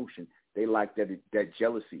that emotion. They like that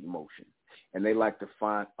jealousy emotion. And they like to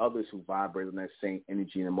find others who vibrate on that same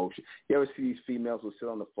energy and emotion. You ever see these females who sit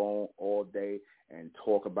on the phone all day and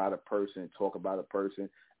talk about a person,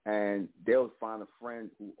 and they'll find a friend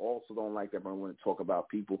who also don't like that, but want to talk about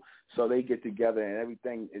people. So they get together, and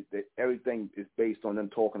everything is based on them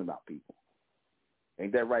talking about people.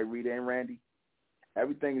 Ain't that right, Rita and Randy?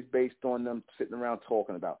 Everything is based on them sitting around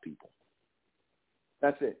talking about people.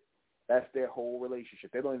 That's it. That's their whole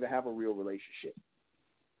relationship. They don't even have a real relationship.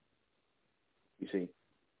 You see,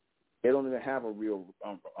 they don't even have a real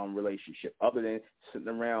relationship other than sitting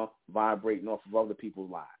around vibrating off of other people's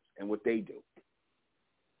lives and what they do.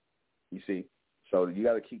 You see, so you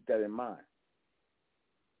got to keep that in mind.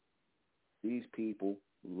 These people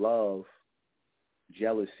love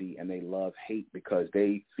jealousy and they love hate because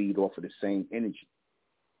they feed off of the same energy.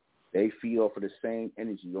 They feed off of the same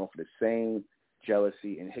energy, off of the same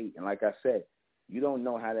jealousy and hate. And like I said, you don't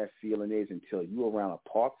know how that feeling is until you're around a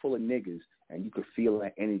park full of niggas and you could feel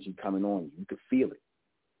that energy coming on you. You could feel it.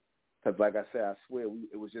 Because like I said, I swear,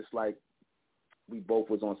 it was just like we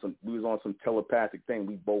was on some telepathic thing.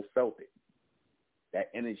 We both felt it. That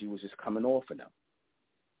energy was just coming off of them.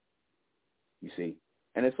 You see?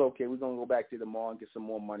 And it's okay. We're going to go back to the mall and get some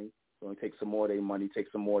more money. We're going to take some more of their money,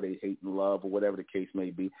 take some more of their hate and love, or whatever the case may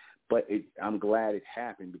be. But I'm glad it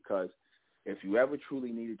happened, because if you ever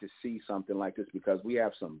truly needed to see something like this, because we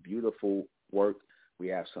have some beautiful work, we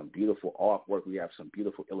have some beautiful artwork, we have some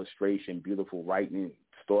beautiful illustration, beautiful writing,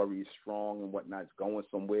 story is strong and whatnot, it's going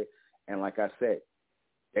somewhere. And like I said,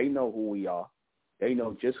 they know who we are. They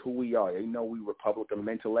know just who we are. They know we Republican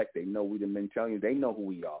Mentellect. They know we the Mentellians. They know who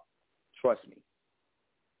we are. Trust me.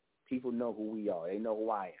 People know who we are. They know who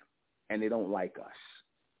I am. And they don't like us.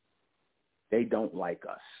 They don't like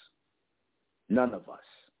us. None of us.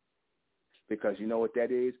 Because you know what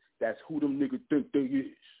that is? That's who them niggas think they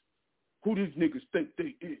is. Who these niggas think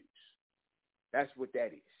they is. That's what that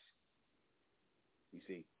is. You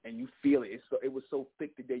see? And you feel it. It was so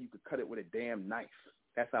thick today you could cut it with a damn knife.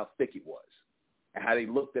 That's how thick it was. And how they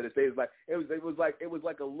looked at it, it was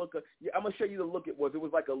like a look of. I'm gonna show you the look it was. It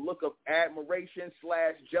was like a look of admiration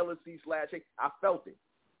 / jealousy / hate. I felt it.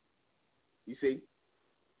 You see,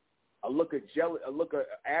 a look of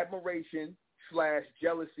admiration /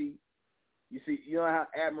 jealousy. You see, you know how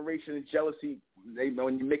admiration and jealousy,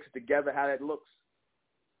 when you mix it together, how that looks.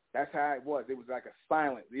 That's how it was. It was like a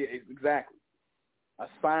silent, exactly, a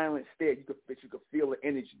silent stare. You could feel the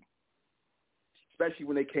energy, especially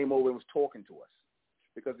when they came over and was talking to us.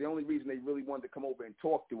 Because the only reason they really wanted to come over and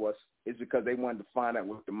talk to us is because they wanted to find out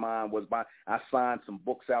what the mind was by. I signed some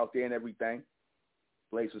books out there and everything.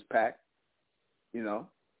 Place was packed, you know.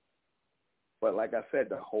 But like I said,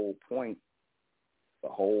 the whole point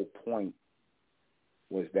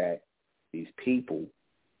was that these people,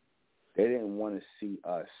 they didn't want to see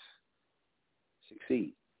us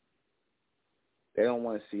succeed. They don't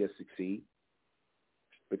want to see us succeed,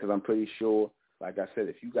 because I'm pretty sure, like I said,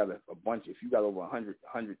 if you got if you got over 100,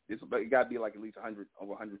 it got to be like at least 100, over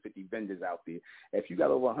 150 vendors out there. If you got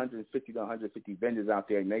over 150 to 150 vendors out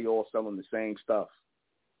there and they all selling the same stuff,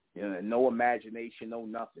 you know, no imagination, no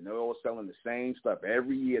nothing. They're all selling the same stuff.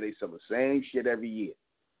 Every year they sell the same shit every year.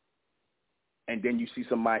 And then you see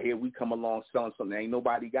somebody here, we come along selling something ain't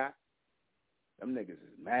nobody got. Them niggas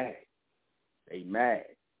is mad. They mad.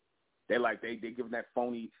 They like they giving that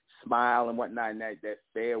phony smile and whatnot, and that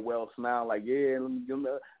farewell smile, like, yeah,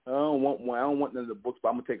 I don't want one. I don't want none of the books, but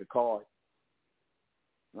I'm gonna take a card.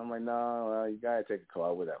 And I'm like, no, you gotta take a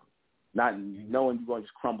card, whatever. Not knowing you're gonna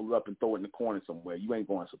just crumble it up and throw it in the corner somewhere. You ain't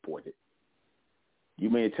going to support it. You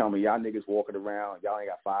mean to tell me y'all niggas walking around, y'all ain't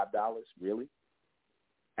got $5? Really?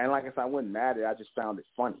 And like I said, I wasn't mad at it. I just found it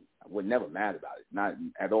funny. I was never mad about it, not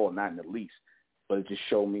at all, not in the least. But it just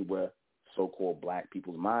showed me where so-called black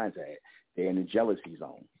people's minds are at. They're in the jealousy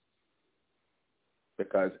zone.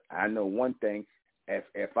 Because I know one thing: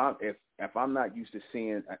 if I'm not used to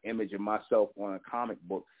seeing an image of myself on a comic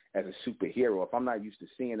book as a superhero, if I'm not used to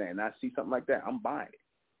seeing that, and I see something like that, I'm buying it.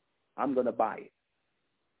 I'm gonna buy it.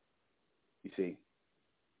 You see,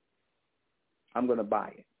 I'm gonna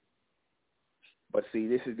buy it. But see,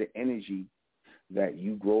 this is the energy that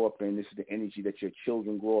you grow up in. This is the energy that your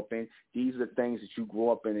children grow up in. These are the things that you grow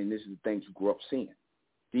up in, and this is the things you grow up seeing.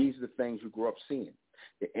 These are the things you grow up seeing,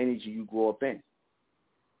 the energy you grow up in.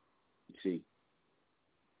 You see,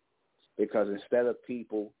 because instead of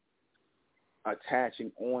people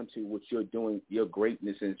attaching onto what you're doing, your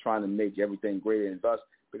greatness, and trying to make everything greater, and thus,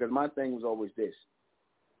 because my thing was always this: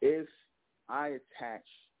 if I attach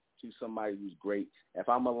to somebody who's great, if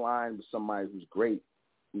I'm aligned with somebody who's great,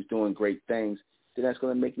 who's doing great things, then that's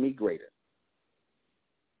going to make me greater.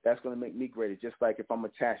 That's going to make me greater. Just like if I'm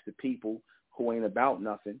attached to people who ain't about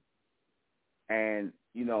nothing, and,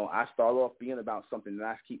 you know, I start off being about something, and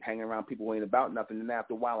I keep hanging around people who ain't about nothing, and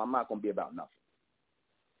after a while, I'm not going to be about nothing.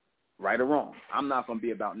 Right or wrong, I'm not going to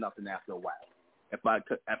be about nothing after a while.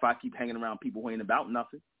 If I keep hanging around people who ain't about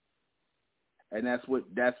nothing, and that's what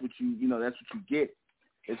you get.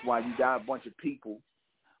 It's why you got a bunch of people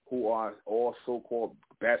who are all so-called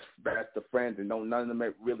best of friends, and none of them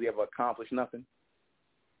really ever accomplished nothing.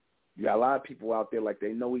 You got a lot of people out there like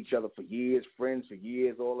they know each other for years, friends for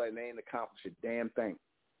years, all that, and they ain't accomplished a damn thing.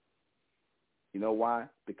 You know why?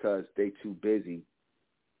 Because they too busy.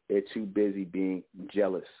 They're too busy being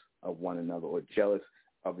jealous of one another or jealous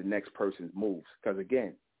of the next person's moves. Because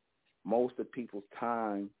again, most of people's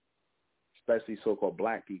time, especially so-called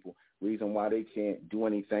black people, reason why they can't do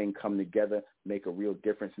anything, come together, make a real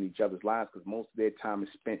difference in each other's lives, because most of their time is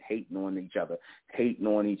spent hating on each other,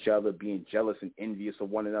 being jealous and envious of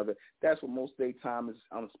one another. That's what most of their time is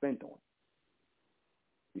spent on.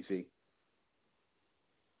 You see?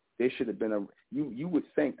 There should have been you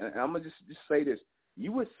would think, and I'm going to just say this,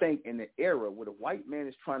 you would think in the era where the white man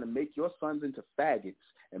is trying to make your sons into faggots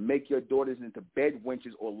and make your daughters into bed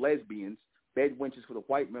wenches or lesbians, bed wenches for the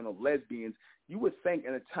white men or lesbians, you would think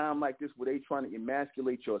in a time like this where they trying to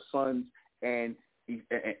emasculate your sons and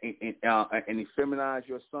effeminize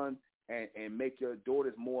your sons and make your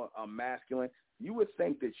daughters more masculine, you would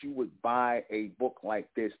think that you would buy a book like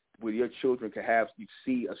this where your children could have, you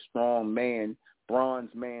see a strong man,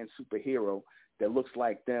 bronze man superhero that looks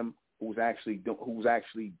like them, who's actually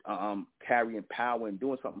carrying power and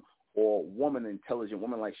doing something, or woman, intelligent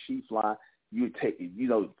woman like She Fly. You would take,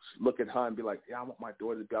 look at her and be like, yeah, I want my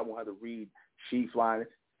daughter to, I want her to read She Fly.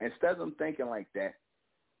 Instead of them thinking like that,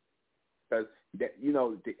 because that,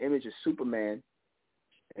 the image of Superman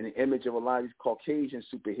and the image of a lot of these Caucasian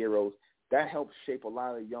superheroes, that helped shape a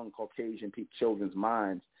lot of young Caucasian children's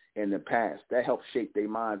minds in the past. That helped shape their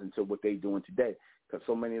minds into what they're doing today, because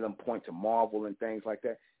so many of them point to Marvel and things like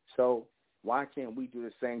that. So why can't we do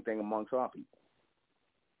the same thing amongst our people?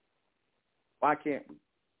 Why can't we?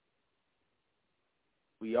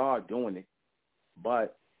 We are doing it,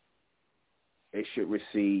 but it should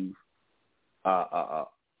receive,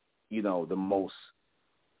 the most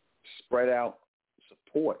spread out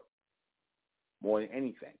support more than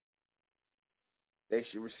anything. They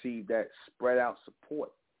should receive that spread out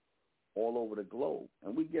support all over the globe.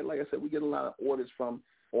 And we get, like I said, we get a lot of orders from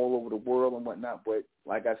all over the world and whatnot. But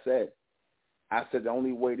like I said the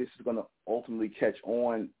only way this is going to ultimately catch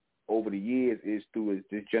on over the years is through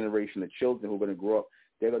this generation of children who are going to grow up.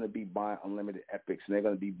 They're going to be buying Unlimited Epics, and they're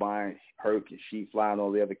going to be buying Herc and She Fly and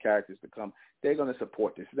all the other characters to come. They're going to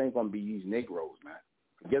support this. It ain't going to be these Negroes, man.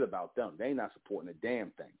 Forget about them. They ain't not supporting a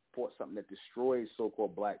damn thing. Support something that destroys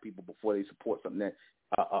so-called black people before they support something that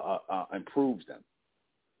improves them.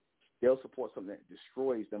 They'll support something that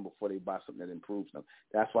destroys them before they buy something that improves them.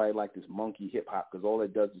 That's why I like this monkey hip-hop, because all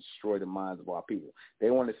it does is destroy the minds of our people.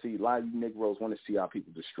 They want to see, a lot of you Negroes want to see our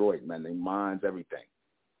people destroyed, man. Their minds, everything.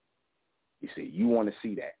 You see, you want to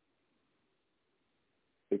see that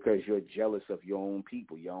because you're jealous of your own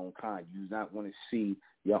people, your own kind. You do not want to see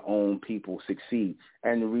your own people succeed.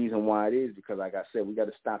 And the reason why it is because, like I said, we got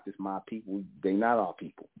to stop this my people. They not our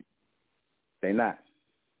people. They not.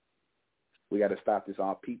 We got to stop this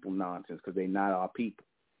our people nonsense because they not our people.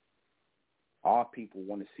 Our people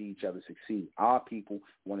want to see each other succeed. Our people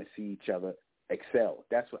want to see each other excel.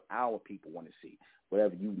 That's what our people want to see.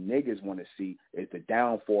 Whatever you niggas want to see is the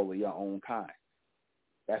downfall of your own kind.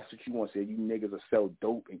 That's what you want to see. You niggas will sell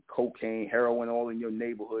dope and cocaine, heroin all in your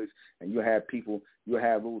neighborhoods, and you'll have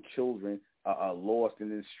little children lost in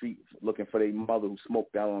the street looking for their mother who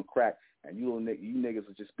smoked out on crack, and you niggas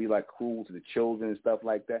will just be like cruel to the children and stuff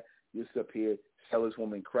like that. You sit up here, sell this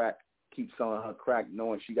woman crack, keep selling her crack,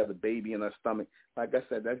 knowing she got a baby in her stomach. Like I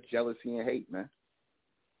said, that's jealousy and hate, man.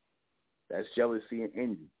 That's jealousy and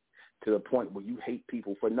envy, to the point where you hate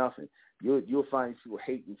people for nothing. You'll find people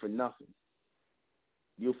hating for nothing.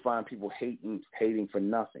 You'll find people hating for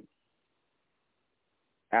nothing.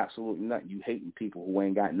 Absolutely nothing. You hating people who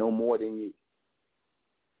ain't got no more than you.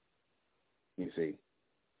 You see,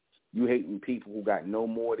 you hating people who got no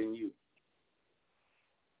more than you.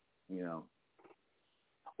 You know,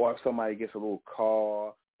 or if somebody gets a little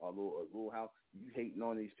car or a little house, you hating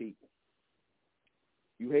on these people.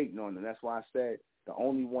 You hating on them. That's why I said the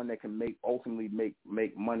only one that can ultimately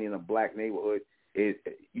make money in a black neighborhood is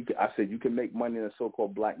I said you can make money in a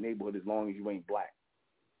so-called black neighborhood as long as you ain't black.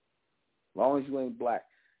 As long as you ain't black,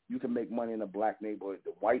 you can make money in a black neighborhood.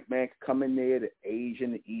 The white man can come in there, the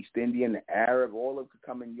Asian, the East Indian, the Arab, all of them can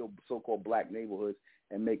come in your so-called black neighborhoods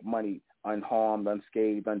and make money unharmed,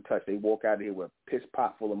 unscathed, untouched. They walk out of here with a piss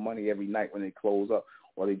pot full of money every night when they close up,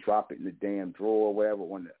 or they drop it in the damn drawer or whatever,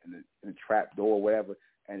 or in the trap door or whatever,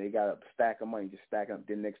 and they got a stack of money, just stacking up.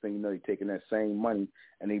 Then next thing you know, they're taking that same money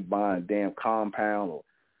and they buying a damn compound or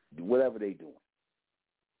whatever they doing.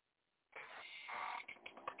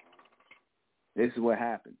 This is what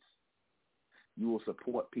happens. You will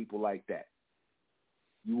support people like that.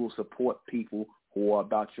 You will support people who are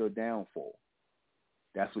about your downfall.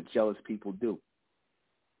 That's what jealous people do.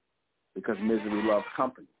 Because misery loves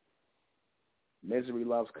company. Misery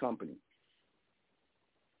loves company.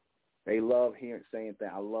 They love saying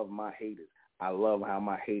that I love my haters. I love how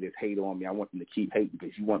my haters hate on me. I want them to keep hating,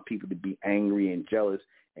 because you want people to be angry and jealous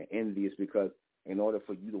and envious, because in order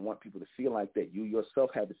for you to want people to feel like that, you yourself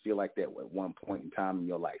had to feel like that at one point in time in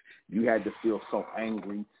your life. You had to feel so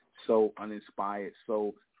angry, so uninspired,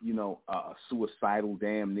 so, suicidal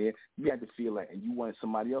damn near. You had to feel that, and you wanted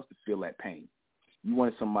somebody else to feel that pain. You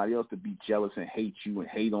wanted somebody else to be jealous and hate you and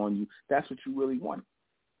hate on you. That's what you really wanted.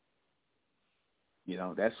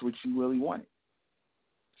 That's what you really wanted.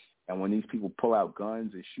 And when these people pull out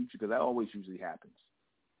guns and shoot you, because that always usually happens,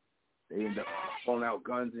 they end up pulling out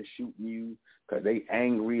guns and shooting you because they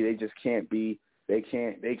angry. They just can't they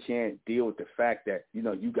can't deal with the fact that,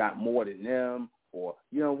 you got more than them, or,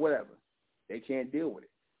 whatever. They can't deal with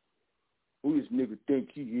it. Who this nigga think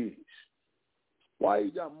he is? Why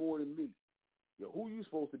he got more than me? Yo, who you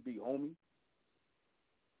supposed to be, homie?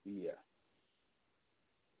 Yeah.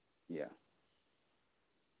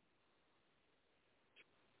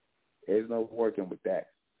 There's no working with that.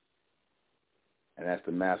 And that's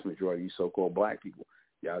the mass majority of you so-called black people.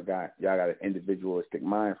 Y'all got an individualistic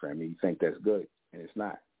mind frame, and you think that's good, and it's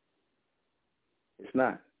not. It's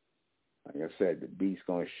not. Like I said, the beast's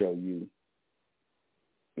going to show you,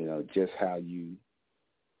 just how you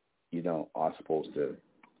are supposed to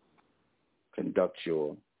conduct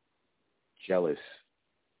your jealous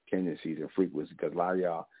tendencies and frequencies, because a lot of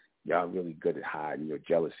y'all really good at hiding your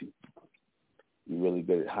jealousy. You're really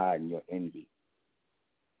good at hiding your envy.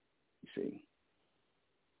 You see.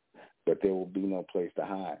 But there will be no place to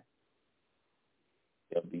hide.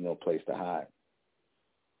 There'll be no place to hide.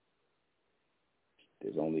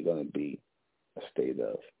 There's only going to be a state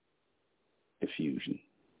of diffusion.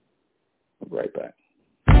 I'll be right back.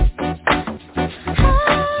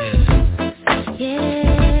 Yeah.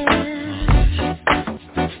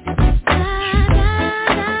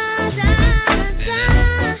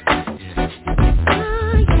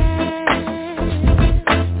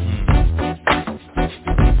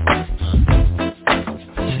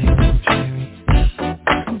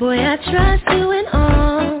 Boy, I trust you and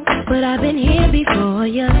all, but I've been here before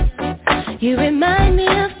you. You remind me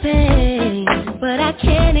of pain, but I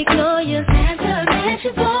can't ignore you. As a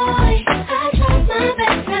magic boy, I tried my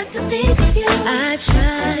best not to think of you. I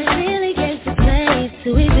tried to really get to place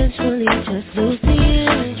to eventually just lose to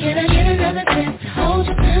you. Can I get another chance to hold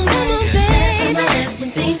you tonight? Come on, baby. That's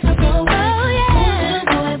when things will go right. Oh, yeah.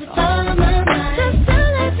 Boy, with all of my mind, just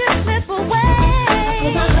don't let you slip away. I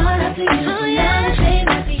put my heart out to you. Oh, yeah.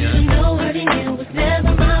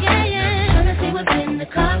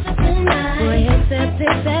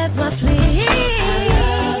 Accept my plea. I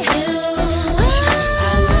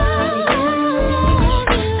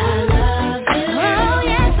love you. Oh,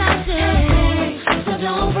 yes, I do. So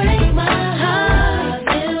don't break my heart.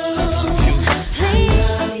 I love you.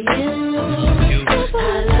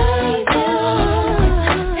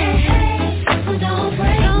 So don't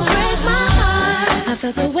break my heart. I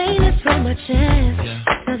felt the weightless from my chest,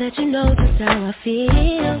 so that you know just how I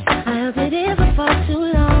feel. I have been here for far too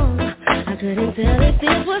long. I couldn't tell if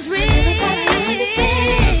this was real.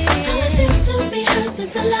 How it feels to be hurt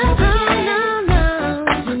since I love you. Oh,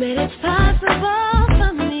 no, you made it possible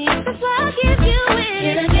for me. That's why I give you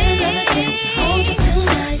it again. Hold you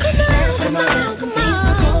tonight. Come on, come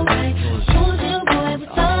on. Told you, boy, it was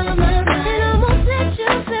all on my mind. And almost let you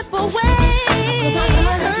slip away. I put my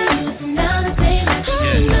heart up to you from now to daylight.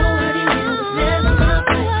 You know what it was never my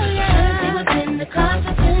fight. Trying to see what's in the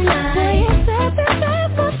closet tonight. Say it's that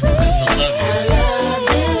for free. I love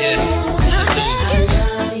you. I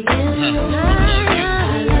love you.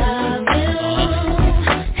 I love you.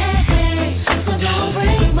 Hey, hey, so don't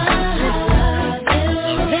break my heart.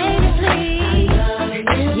 Baby, please.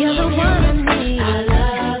 You're the one I need. I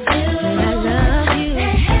love you. I love you.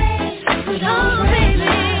 Hey, hey, so don't break my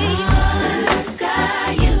heart.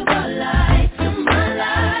 Sky, you brought light to my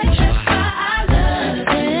life. That's why I love you.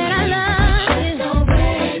 I love you. Don't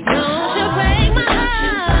break my heart. Don't you break my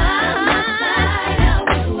heart. I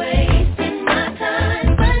was wasting my time,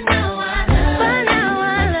 but now I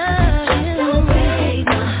love you. Don't break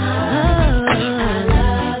my heart. I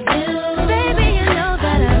love you. Baby, you know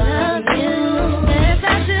that I love you. Yes,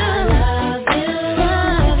 I do.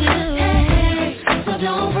 Love you. So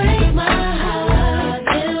don't break my heart.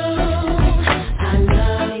 I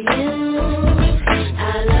love you.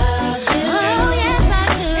 I love you. Oh, yes, I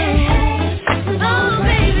do. Oh,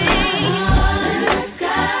 baby.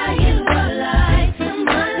 Sky, you are light to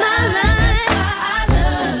my life. I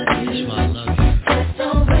love you. Just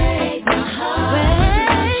don't break my heart.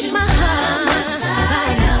 Break my heart.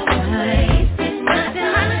 I was wasting my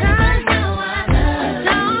time. Now I love you.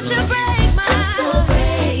 Don't you break my heart.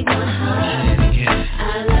 Break my heart.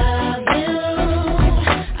 I love you.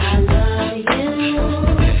 I love you.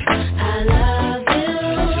 I love you.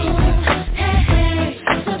 Hey, hey,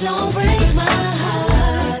 so don't break my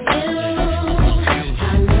heart. I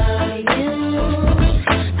love you.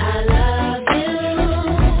 I love you.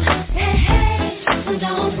 Hey, hey, so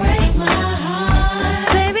don't break my heart.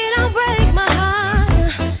 Baby, don't break my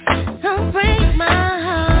heart. Don't break my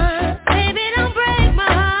heart. Baby, don't break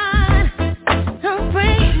my heart. Don't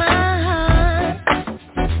break my heart.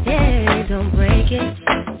 Yeah, don't break it.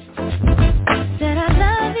 Said I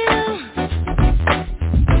love you.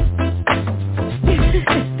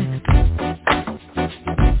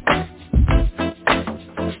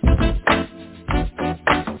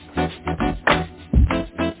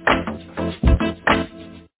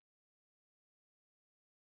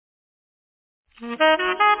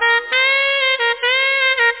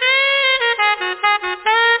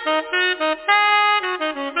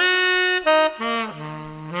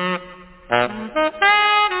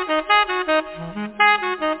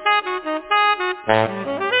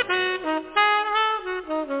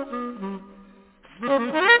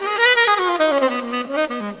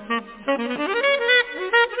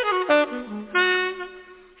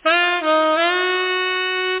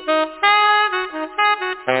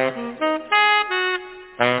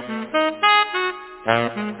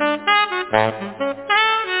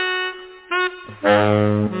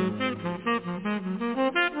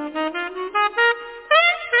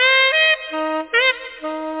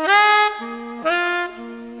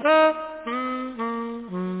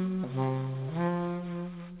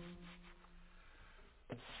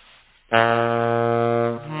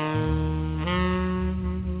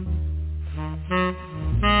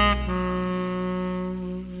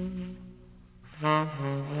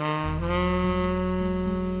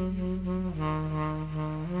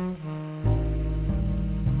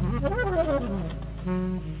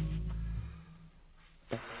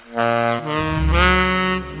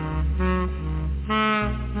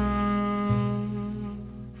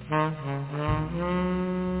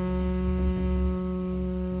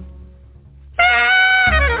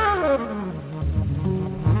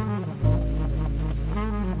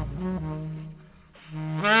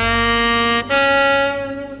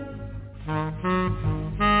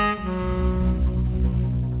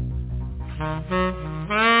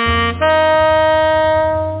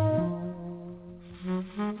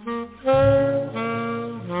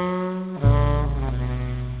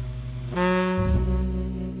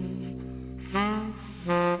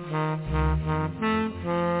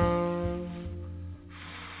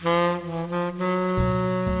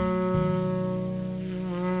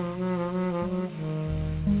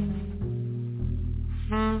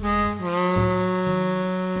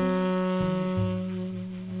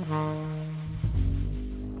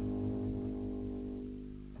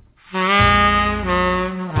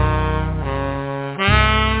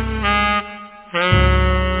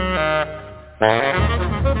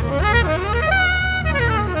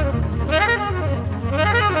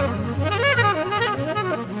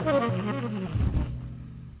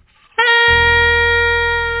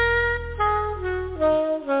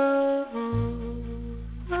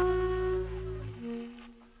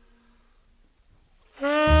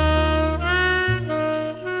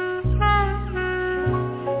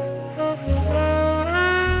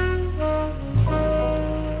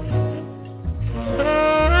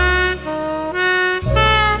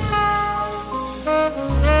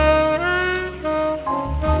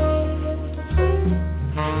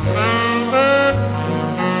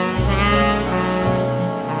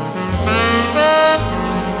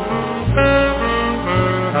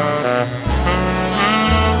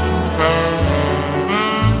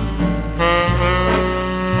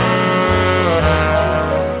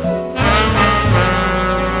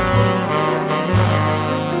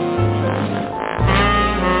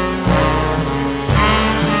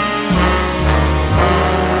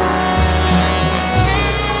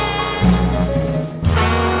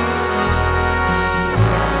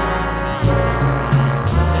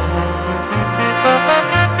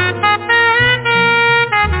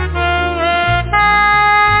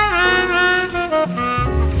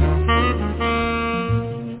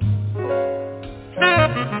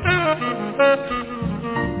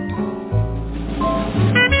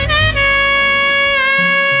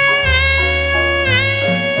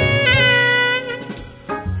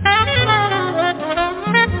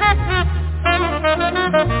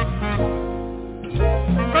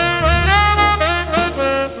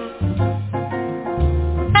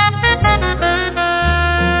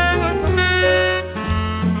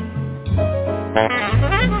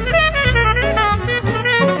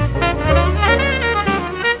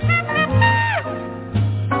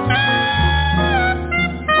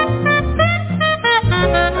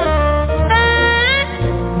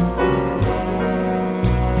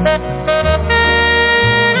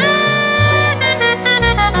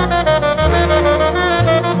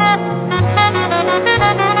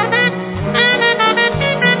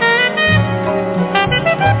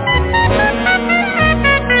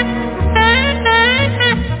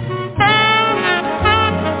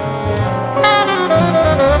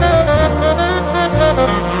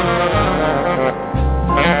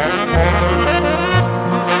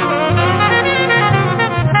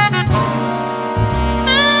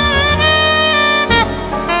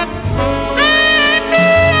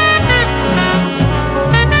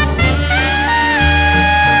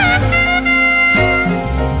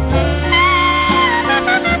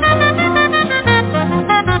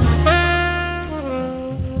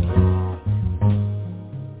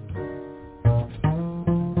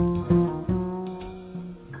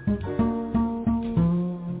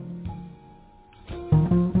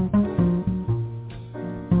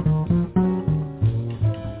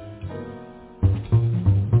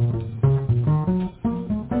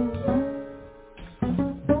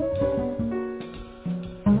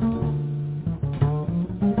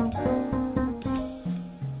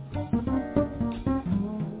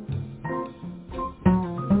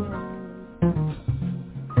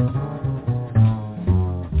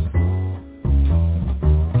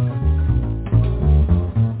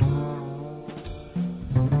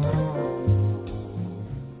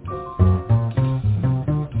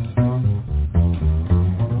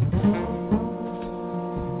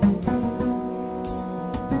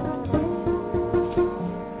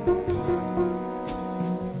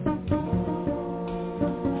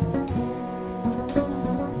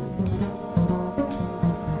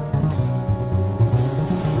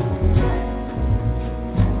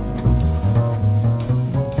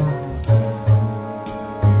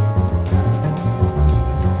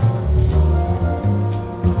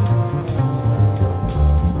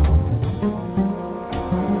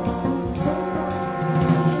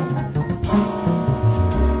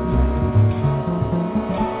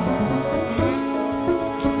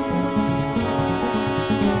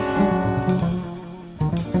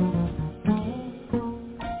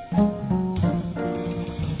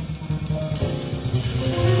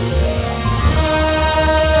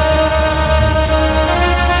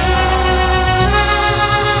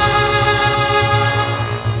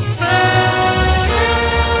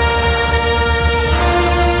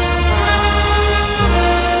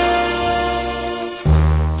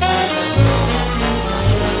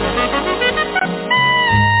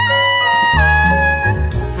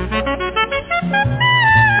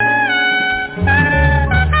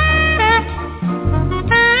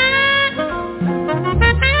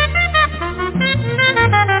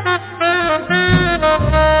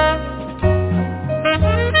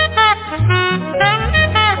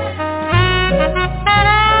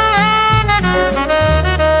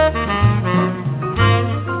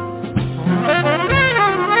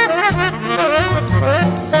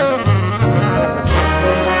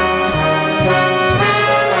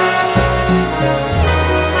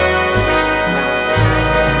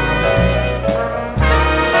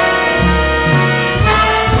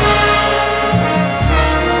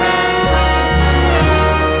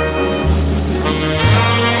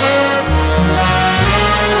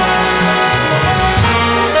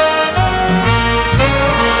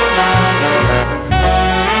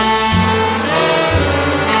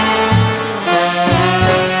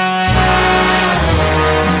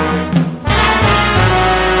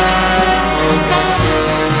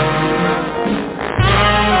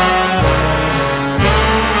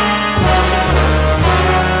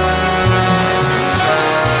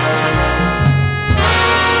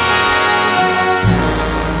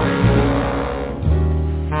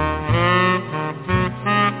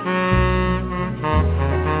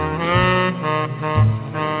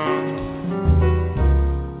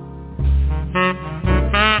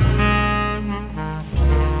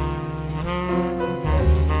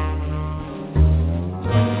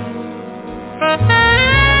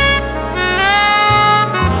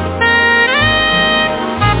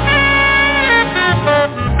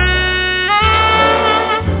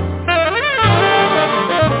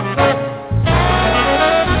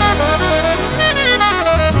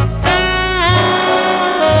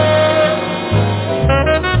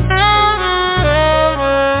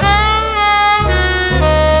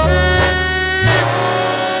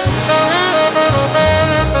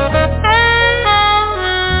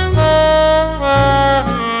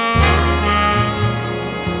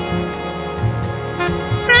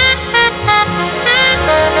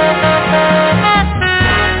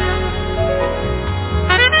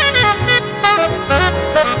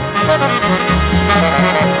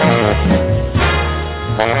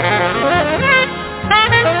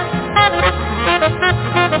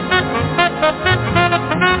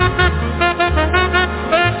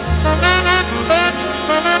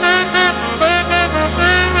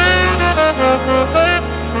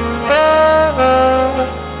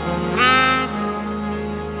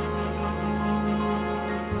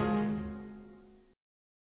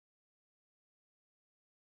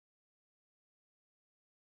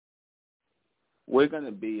 we're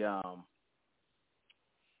gonna be at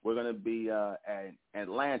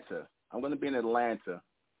Atlanta. I'm gonna be in Atlanta,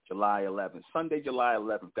 July 11th, Sunday, July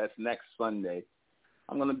 11th. That's next Sunday.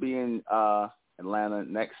 I'm gonna be in Atlanta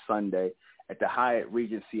next Sunday at the Hyatt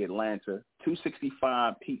Regency Atlanta,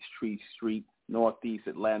 265 Peachtree Street, Northeast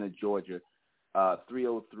Atlanta, Georgia,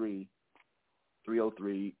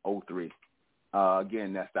 30303.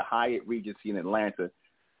 Again, that's the Hyatt Regency in Atlanta.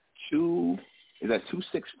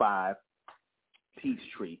 265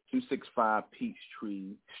 Peachtree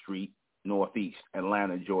Street, Northeast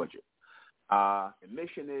Atlanta, Georgia.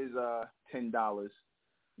 Admission is $10.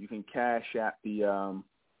 You can cash out the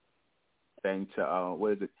thing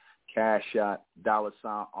to Cash App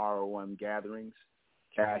 $ROM Gatherings,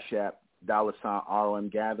 Cash App $ROM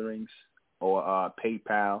Gatherings, or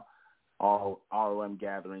PayPal ROM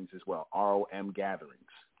Gatherings as well. ROM Gatherings,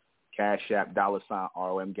 Cash App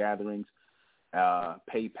 $ROM Gatherings,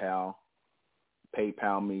 PayPal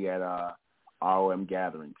me at ROM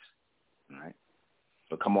Gatherings. All right.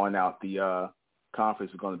 So come on out. The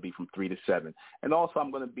conference is going to be from 3 to 7, and also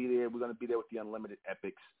I'm going to be there. We're going to be there with the Unlimited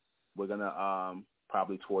Epics. We're going to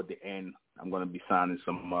probably toward the end, I'm going to be signing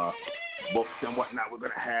some books and whatnot. We're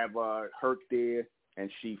going to have Herc there and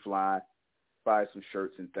She Fly, buy some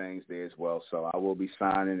shirts and things there as well. So I will be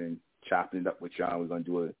signing and chopping it up with y'all. We're going to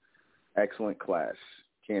do an excellent class.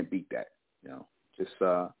 Can't beat that. Just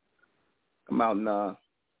come out and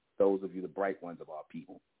those of you, the bright ones of our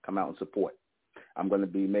people, come out and support. I'm going to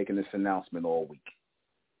be making this announcement all week.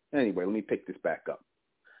 Anyway, let me pick this back up.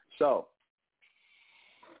 So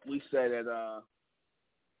we said that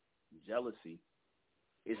jealousy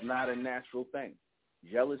is not a natural thing.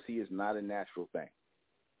 Jealousy is not a natural thing.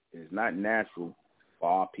 It is not natural for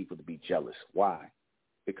our people to be jealous. Why?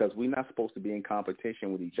 Because we're not supposed to be in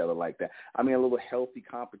competition with each other like that. I mean, a little healthy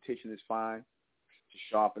competition is fine to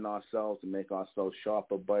sharpen ourselves, to make ourselves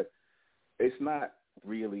sharper, but it's not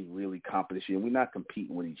really competition. We're not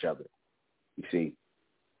competing with each other. You see,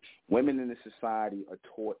 women in this society are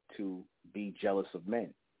taught to be jealous of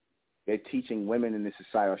men. They're teaching women in this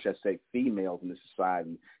society, or should I say females in this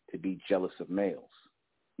society, to be jealous of males.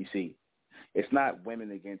 You see, it's not women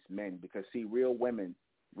against men, because see, real women,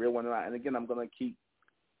 and again, I'm going to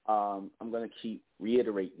keep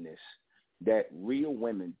reiterating this, that real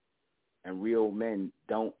women and real men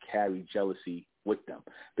don't carry jealousy with them,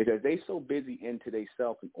 because they so busy into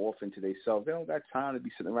themselves and off into themselves. They don't got time to be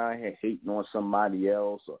sitting around here hating on somebody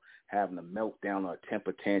else or having a meltdown or a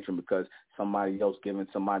temper tantrum because somebody else giving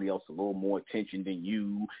somebody else a little more attention than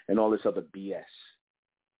you and all this other BS.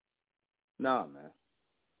 No, man.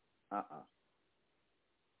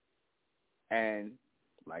 And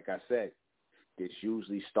like I said, this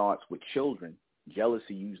usually starts with children.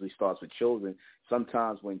 Jealousy usually starts with children.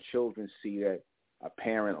 Sometimes when children see that a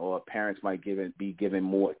parent or parents might be giving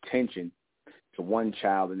more attention to one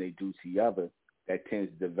child than they do to the other, that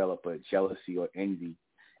tends to develop a jealousy or envy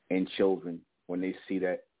in children when they see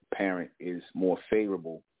that parent is more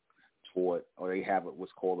favorable toward, or they have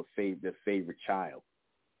what's called their favorite child.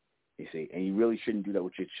 You see, and you really shouldn't do that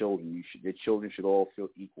with your children. Your children should all feel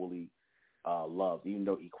equally loved, even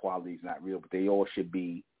though equality is not real, but they all should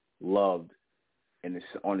be loved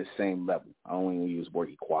on the same level. I don't even use the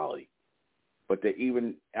word equality. But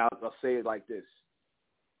I'll say it like this,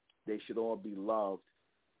 they should all be loved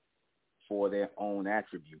for their own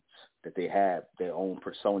attributes that they have, their own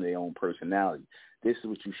persona, their own personality. This is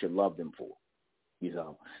what you should love them for.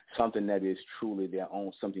 Something that is truly their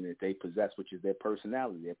own, something that they possess, which is their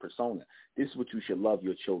personality, their persona. This is what you should love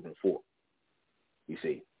your children for. You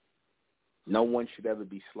see, no one should ever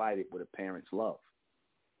be slighted with a parent's love.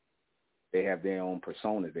 They have their own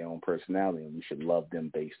persona, their own personality, and we should love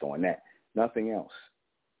them based on that. Nothing else.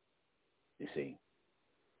 You see,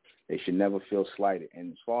 they should never feel slighted.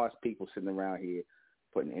 And as far as people sitting around here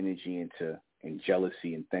putting energy into and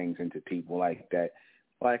jealousy and things into people like that,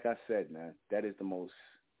 like I said, man, that is the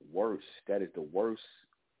worst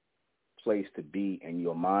place to be in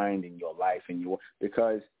your mind, in your life,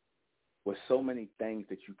 because with so many things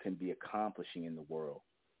that you can be accomplishing in the world,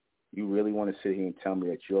 you really want to sit here and tell me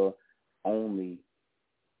that your only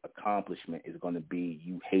accomplishment is going to be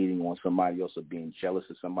you hating on somebody else or being jealous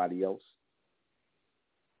of somebody else?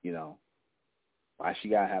 Why she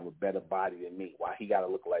got to have a better body than me? Why he got to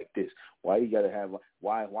look like this? Why he got to have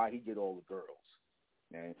why he get all the girls?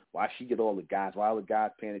 Man, why she get all the guys? Why all the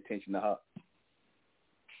guys paying attention to her?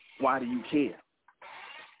 Why do you care?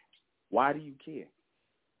 Why do you care?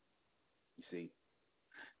 You see,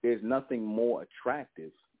 there's nothing more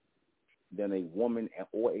attractive than a woman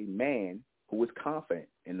or a man who is confident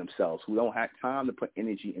in themselves, who don't have time to put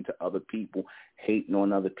energy into other people, hating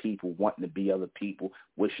on other people, wanting to be other people,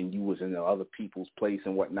 wishing you was in the other people's place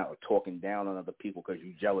and whatnot, or talking down on other people because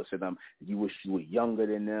you're jealous of them. You wish you were younger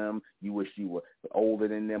than them. You wish you were older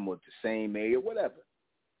than them or the same age or whatever.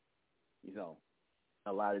 You know,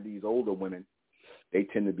 a lot of these older women, they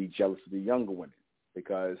tend to be jealous of the younger women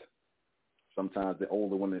because sometimes the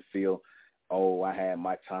older women feel, oh, I had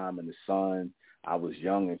my time in the sun. I was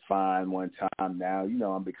young and fine one time. Now, you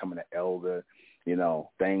know, I'm becoming an elder. You know,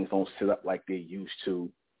 things don't sit up like they used to.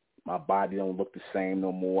 My body don't look the same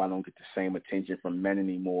no more. I don't get the same attention from men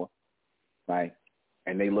anymore, right?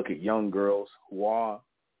 And they look at young girls who are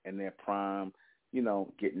in their prime, you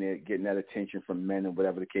know, getting that attention from men and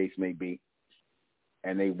whatever the case may be,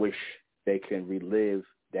 and they wish they can relive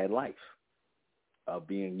that life of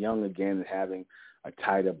being young again and having a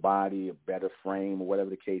tighter body, a better frame, or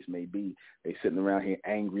whatever the case may be. They sitting around here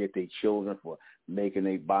angry at their children for making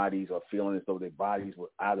their bodies or feeling as though their bodies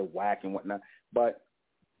were out of whack and whatnot. But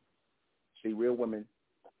see, real women,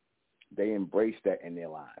 they embrace that in their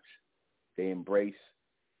lives. They embrace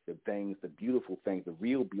the things, the beautiful things, the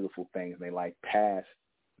real beautiful things in their life past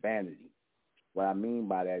vanity. What I mean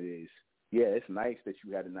by that is, yeah, it's nice that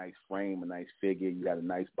you had a nice frame, a nice figure, you got a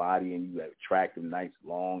nice body, and you have attractive, nice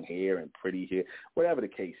long hair and pretty hair, whatever the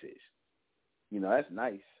case is. You know, that's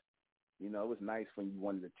nice. You know, it was nice when you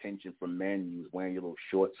wanted attention from men. You was wearing your little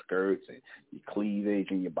short skirts and your cleavage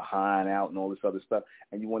and your behind out and all this other stuff,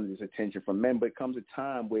 and you wanted this attention from men. But it comes a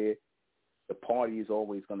time where the party is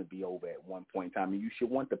always going to be over at one point in time, and you should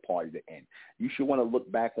want the party to end. You should want to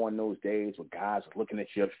look back on those days where guys are looking at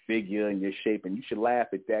your figure and your shape, and you should laugh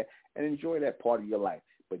at that and enjoy that part of your life.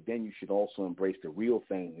 But then you should also embrace the real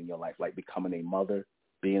things in your life, like becoming a mother,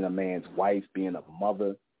 being a man's wife, being a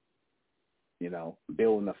mother, you know,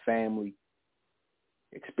 building a family,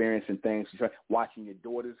 experiencing things, watching your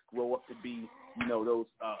daughters grow up to be, you know, those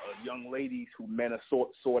young ladies who men are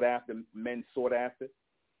sought after.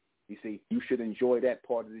 You see, you should enjoy that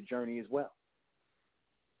part of the journey as well.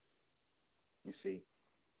 You see,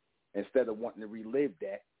 instead of wanting to relive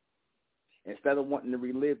that,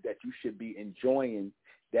 you should be enjoying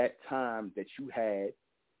that time that you had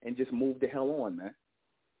and just move the hell on, man.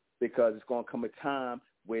 Because it's going to come a time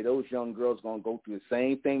where those young girls are going to go through the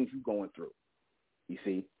same things you're going through. You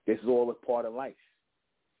see, this is all a part of life.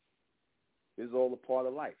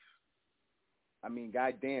 I mean,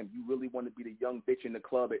 goddamn, you really want to be the young bitch in the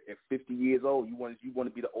club at 50 years old? You want to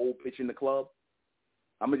be the old bitch in the club?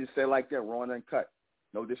 I'm gonna just say it like that, raw and uncut.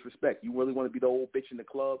 No disrespect. You really want to be the old bitch in the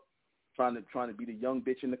club, trying to be the young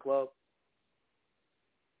bitch in the club?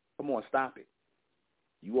 Come on, stop it.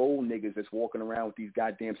 You old niggas that's walking around with these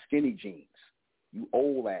goddamn skinny jeans. You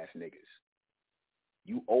old ass niggas.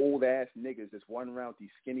 You old ass niggas that's running around with these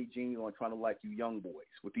skinny jeans on, trying to like you young boys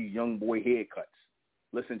with these young boy haircuts.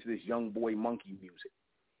 Listen to this young boy monkey music.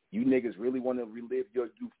 You niggas really want to relive your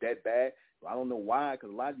youth that bad? I don't know why, because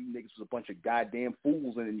a lot of you niggas was a bunch of goddamn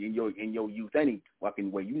fools in your youth any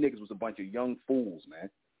fucking way. You niggas was a bunch of young fools, man.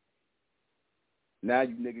 Now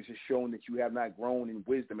you niggas are showing that you have not grown in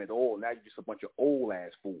wisdom at all. Now you're just a bunch of old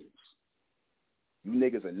ass fools. You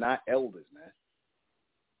niggas are not elders, man.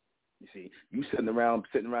 You see, you sitting around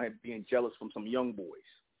here being jealous from some young boys.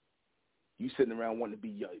 You sitting around wanting to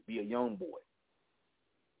be a young boy.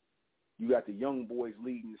 You got the young boys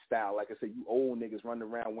leading the style. Like I said, you old niggas running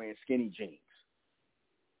around wearing skinny jeans.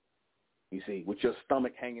 You see, with your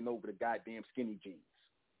stomach hanging over the goddamn skinny jeans.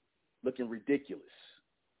 Looking ridiculous.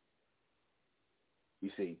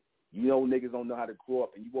 You see, you old niggas don't know how to grow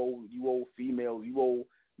up, and you old females, you old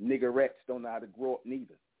niggerettes don't know how to grow up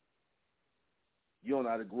neither. You don't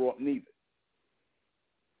know how to grow up neither.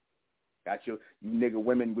 Got you nigger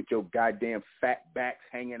women with your goddamn fat backs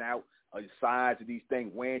hanging out on the sides of these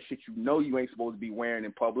things, wearing shit you know you ain't supposed to be wearing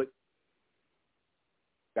in public.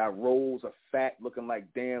 Got rolls of fat looking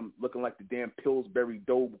like the damn Pillsbury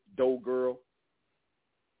dough girl.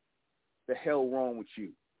 The hell wrong with you?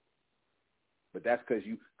 But that's because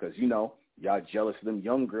you know y'all jealous of them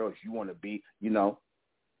young girls. You want to be, you know,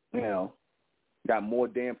 got more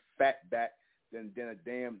damn fat back than a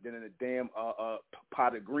damn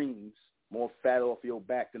pot of greens. More fat off your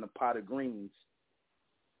back than a pot of greens.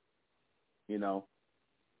 You know.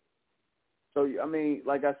 So, I mean,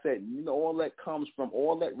 like I said, you know, all that comes from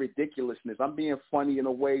all that ridiculousness. I'm being funny in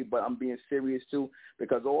a way, but I'm being serious too,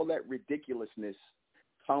 because all that ridiculousness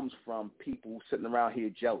comes from people sitting around here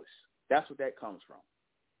jealous. That's what that comes from.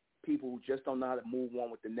 People who just don't know how to move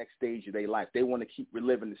on with the next stage of their life. They want to keep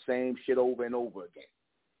reliving the same shit over and over again.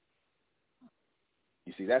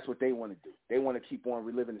 You see, that's what they want to do. They want to keep on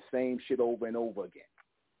reliving the same shit over and over again.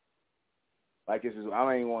 Like this is,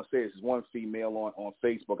 I ain't gonna say this is one female on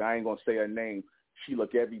Facebook. I ain't gonna say her name. She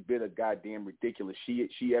look every bit of goddamn ridiculous.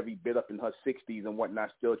 She every bit up in her 60s and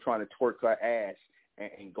whatnot, still trying to twerk her ass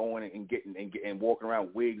and going and getting walking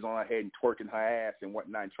around wigs on her head and twerking her ass and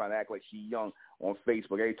whatnot, and trying to act like she young on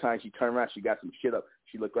Facebook. Every time she turn around, she got some shit up.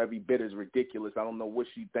 She look every bit as ridiculous. I don't know what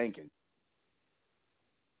she thinking.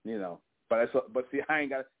 You know, but see, I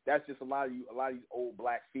ain't got. That's just a lot of these old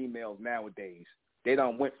black females nowadays. They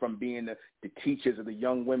done went from being the teachers of the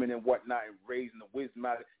young women and whatnot and raising the wisdom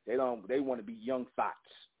out of it. They want to be young fox.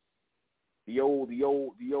 The old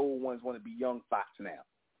ones want to be young fox now.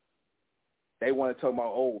 They want to talk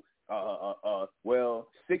about, well,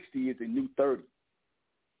 60 is the new 30.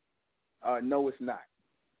 No, it's not.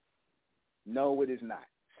 No, it is not.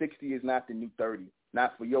 60 is not the new 30.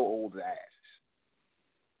 Not for your old asses.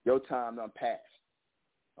 Your time done passed.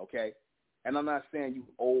 Okay? And I'm not saying you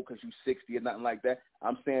old because you 60 or nothing like that.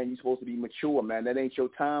 I'm saying you're supposed to be mature, man. That ain't your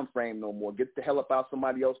time frame no more. Get the hell up out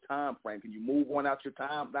somebody else's time frame. Can you move on out the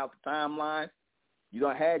timeline? You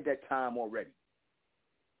done had that time already.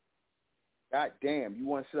 God damn, you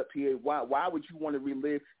want to sit up here? Why would you want to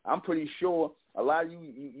relive? I'm pretty sure a lot of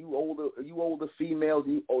you older females,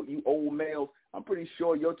 you old males, I'm pretty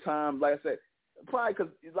sure your time, like I said, probably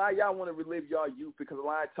because a lot of y'all want to relive y'all youth because a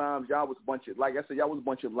lot of times y'all was a bunch of, like I said, y'all was a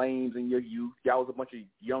bunch of lames in your youth. Y'all was a bunch of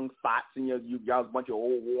young fox in your youth. Y'all was a bunch of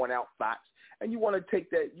old worn out fox. And you want to take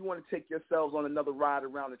that, you want to take yourselves on another ride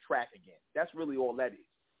around the track again. That's really all that is.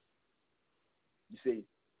 You see?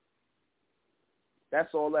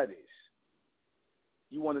 That's all that is.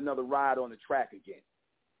 You want another ride on the track again.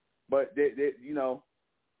 But, you know,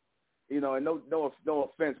 and no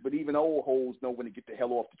offense, but even old hoes know when to get the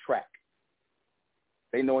hell off the track.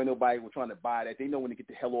 They know ain't nobody was trying to buy that. They know when to get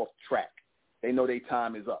the hell off the track. They know their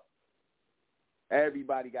time is up.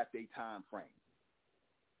 Everybody got their time frame.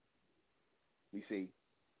 You see?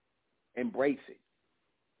 Embrace it.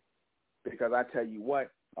 Because I tell you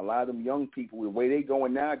what, a lot of them young people, the way they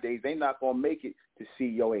going nowadays, they not going to make it to see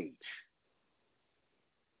your age.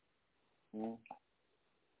 Mm-hmm.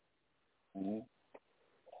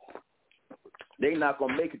 They not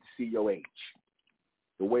going to make it to see your age.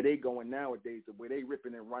 The way they going nowadays, the way they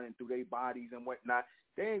ripping and running through their bodies and whatnot,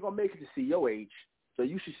 they ain't going to make it to see your age. So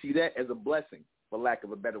you should see that as a blessing, for lack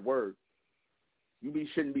of a better word. You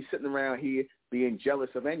shouldn't be sitting around here being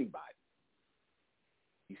jealous of anybody.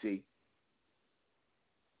 You see?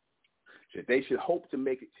 So they should hope to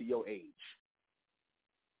make it to your age.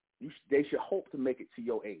 They should hope to make it to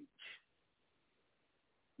your age.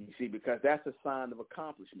 You see, because that's a sign of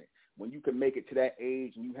accomplishment. When you can make it to that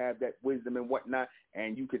age and you have that wisdom and whatnot,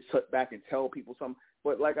 and you could sit back and tell people something.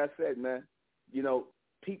 But like I said, man, you know,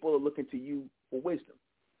 people are looking to you for wisdom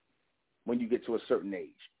when you get to a certain age.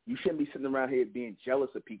 You shouldn't be sitting around here being jealous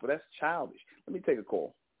of people. That's childish. Let me take a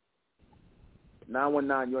call.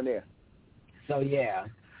 919, you're on there. So, yeah,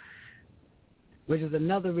 which is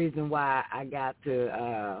another reason why I got to,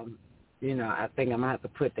 I think I'm going to have to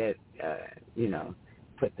put that,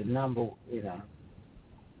 put the number,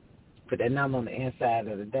 put that number on the inside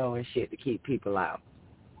of the door and shit to keep people out.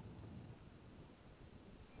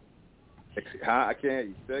 I can't hear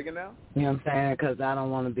you. Say again now? You know what I'm saying? Because I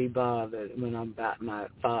don't want to be bothered when I'm about my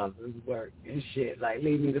father's work and shit. Like,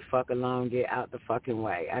 leave me the fuck alone. Get out the fucking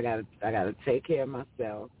way. I gotta take care of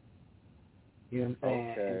myself. You know what I'm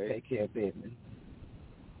saying? Okay. And take care of business.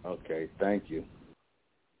 Okay, thank you.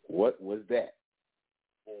 What was that?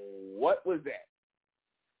 What was that?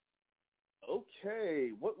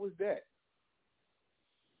 Okay, what was that?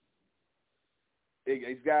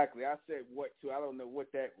 Exactly. I said what too. I don't know what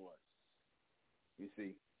that was. You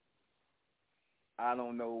see, I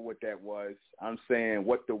don't know what that was. I'm saying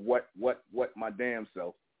what my damn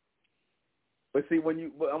self. But see,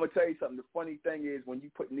 I'm gonna tell you something. The funny thing is when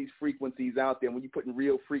you putting these frequencies out there, when you putting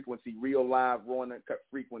real frequency, real live, raw and uncut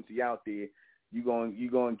frequency out there, you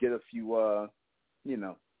gonna get a few,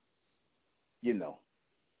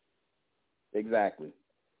 exactly.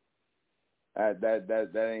 That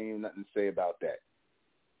ain't even nothing to say about that.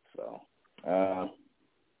 So,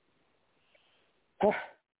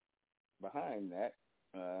 behind that,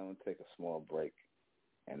 I'm going to take a small break,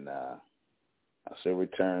 and I shall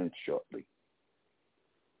return shortly.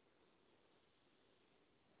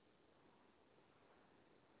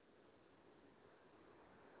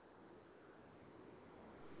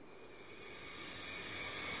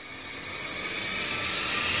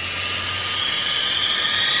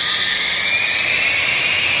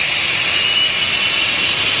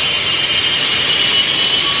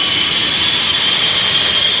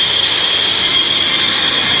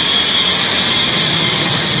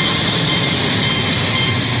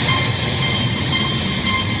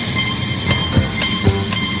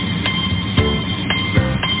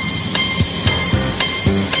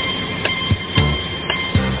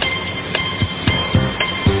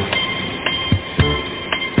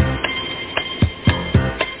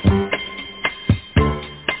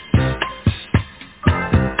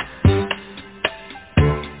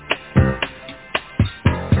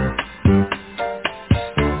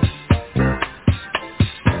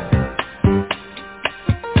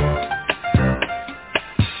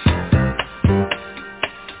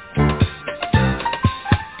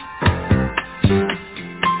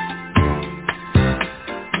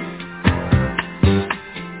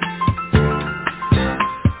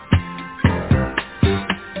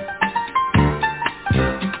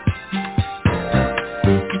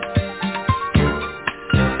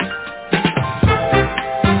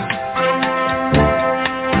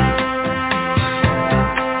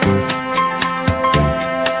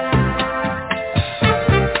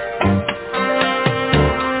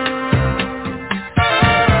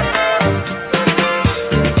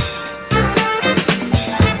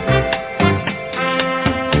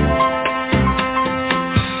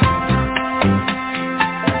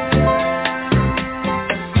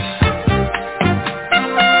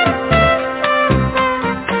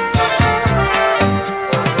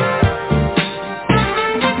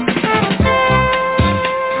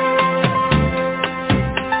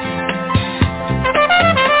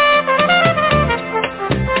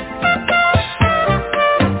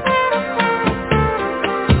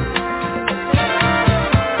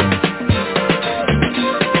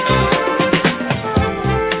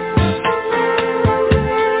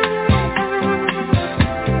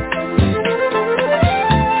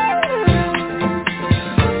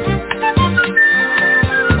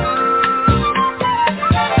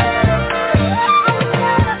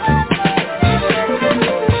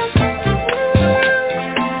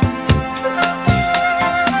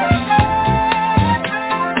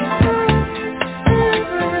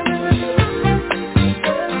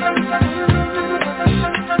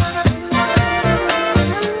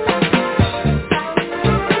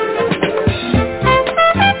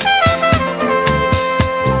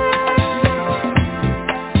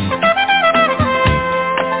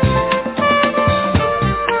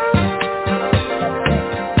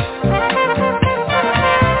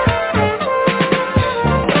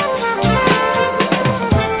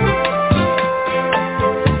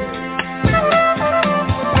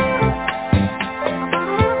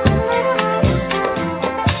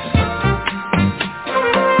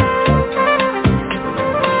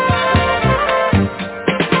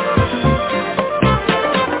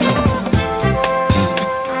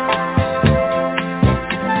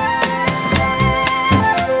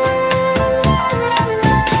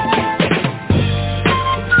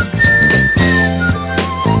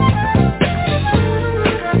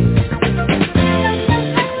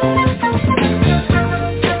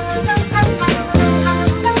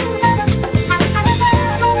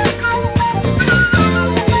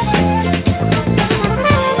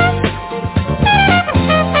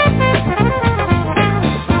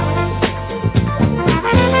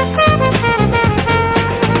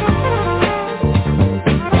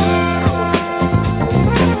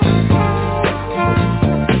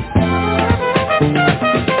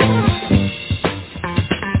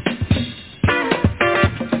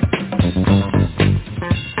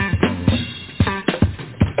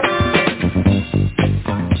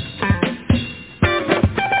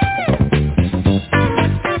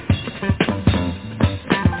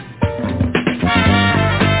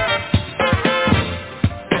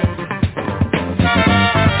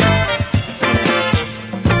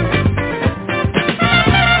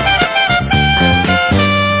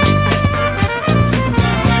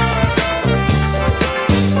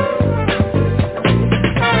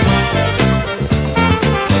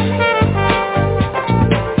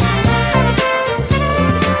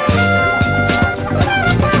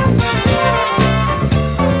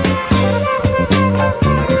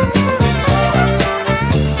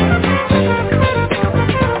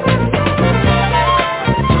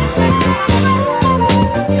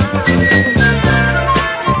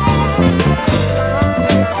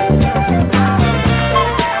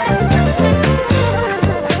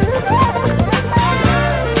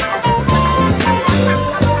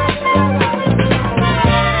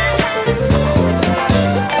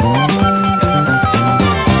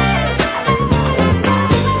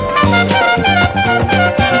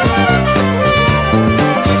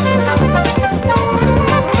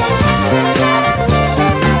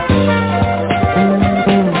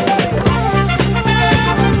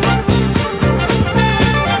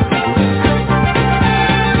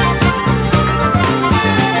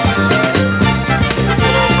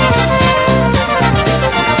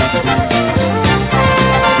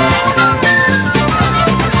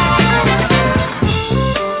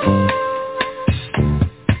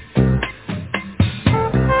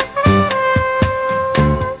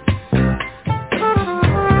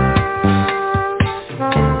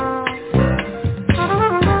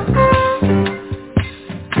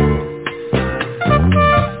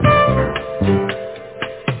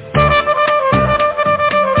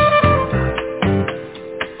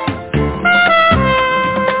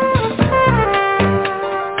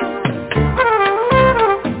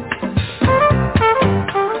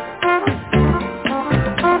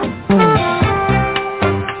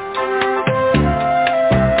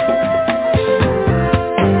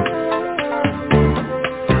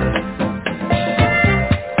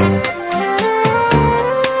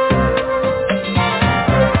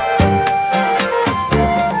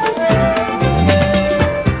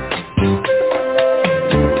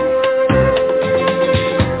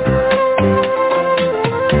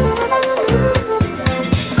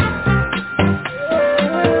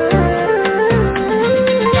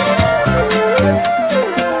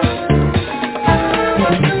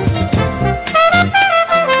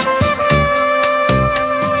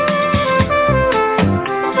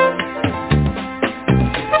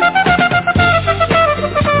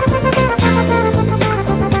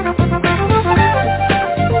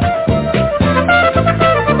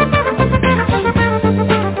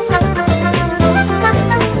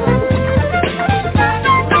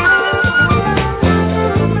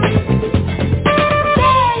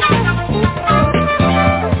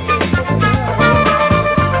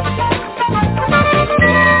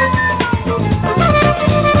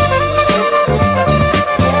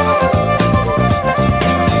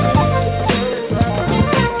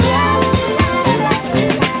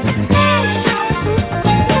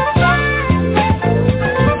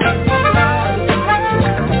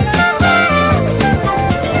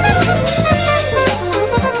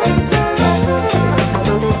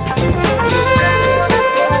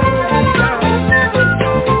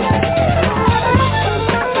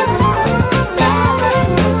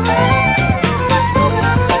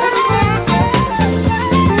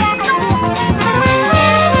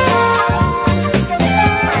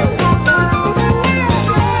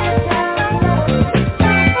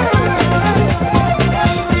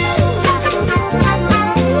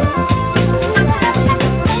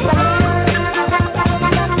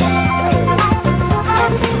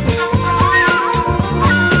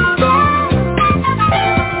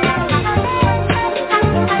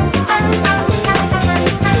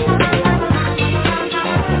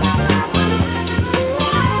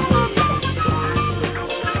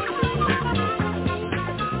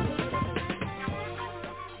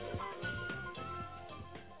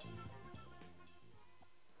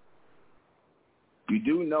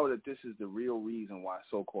 do know that this is the real reason why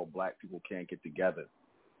so-called black people can't get together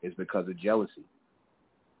is because of jealousy.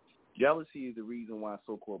 Jealousy is the reason why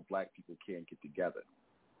so-called black people can't get together,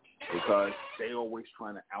 because they always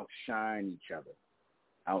trying to outshine each other,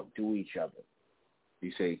 outdo each other.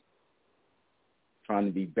 You see, trying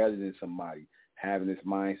to be better than somebody, having this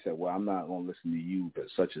mindset, well, I'm not going to listen to you, but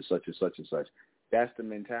such and such and such and such. That's the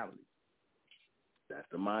mentality. That's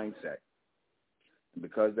the mindset. And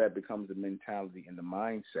because that becomes the mentality and the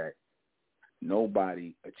mindset,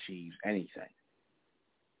 nobody achieves anything.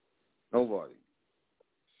 Nobody.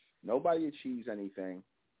 Nobody achieves anything.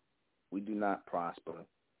 We do not prosper.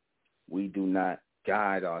 We do not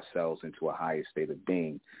guide ourselves into a higher state of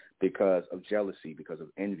being because of jealousy, because of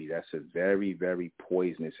envy. That's a very, very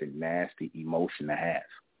poisonous and nasty emotion to have.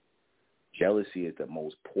 Jealousy is the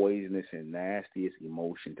most poisonous and nastiest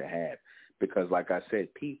emotion to have because, like I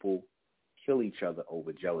said, people kill each other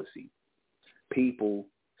over jealousy. People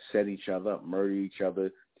set each other up, murder each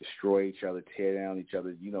other, destroy each other, tear down each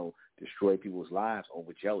other, destroy people's lives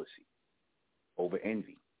over jealousy, over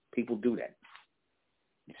envy. People do that.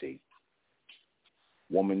 You see,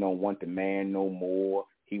 woman don't want the man no more.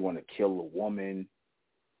 He want to kill the woman.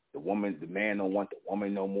 The man don't want the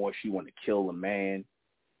woman no more. She want to kill the man.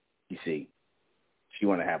 You see, she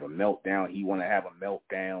want to have a meltdown. He want to have a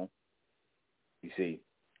meltdown. You see,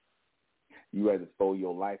 you rather throw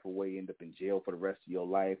your life away, end up in jail for the rest of your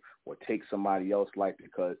life, or take somebody else's life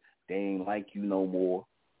because they ain't like you no more,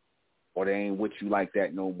 or they ain't with you like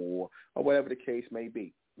that no more, or whatever the case may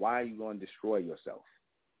be. Why are you going to destroy yourself?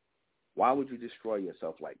 Why would you destroy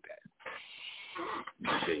yourself like that? You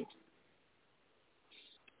see.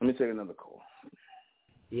 Let me take another call.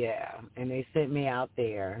 Yeah, and they sent me out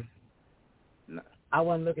there. No. I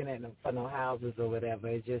wasn't looking at them for no houses or whatever.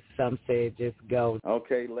 It just, some said just go.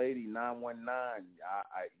 Okay, lady, 919.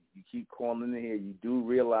 You keep calling in here. You do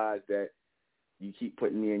realize that you keep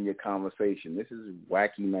putting me in your conversation. This is a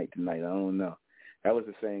wacky night tonight. I don't know. That was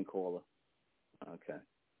the same caller. Okay.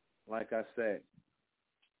 Like I said,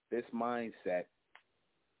 this mindset,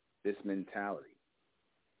 this mentality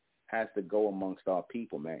has to go amongst our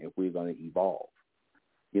people, man, if we're going to evolve.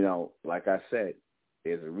 Like I said,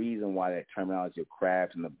 there's a reason why that terminology of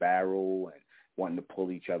crabs in the barrel and wanting to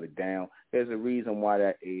pull each other down, there's a reason why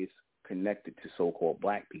that is connected to so-called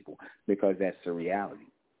black people, because that's the reality.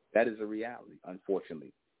 That is a reality,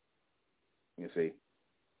 unfortunately. You see?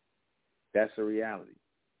 That's a reality.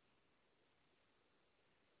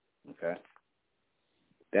 Okay?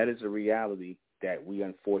 That is a reality that we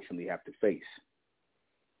unfortunately have to face.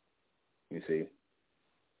 You see?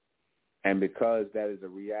 And because that is a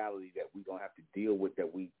reality that we're going to have to deal with,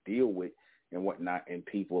 that we deal with and whatnot, and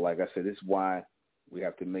people, like I said, this is why we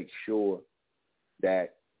have to make sure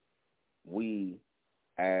that we,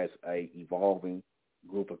 as a evolving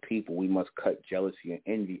group of people, we must cut jealousy and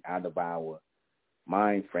envy out of our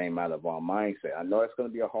mind frame, out of our mindset. I know it's going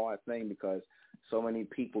to be a hard thing because so many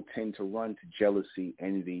people tend to run to jealousy,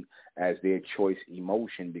 envy as their choice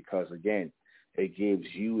emotion because, again, it gives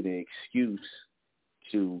you the excuse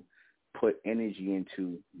to put energy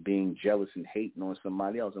into being jealous and hating on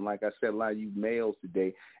somebody else. And like I said, a lot of you males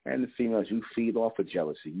today and the females, you feed off of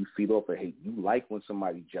jealousy. You feed off of hate. You like when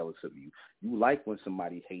somebody's jealous of you. You like when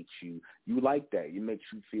somebody hates you. You like that. It makes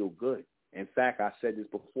you feel good. In fact, I said this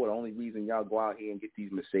before, the only reason y'all go out here and get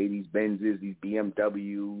these Mercedes-Benzes, these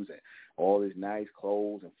BMWs, and all this nice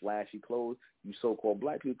clothes and flashy clothes, you so-called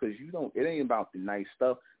black people, because it ain't about the nice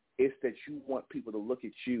stuff. It's that you want people to look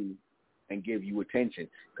at you and give you attention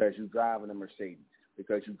because you're driving a Mercedes,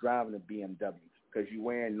 because you're driving a BMW, because you're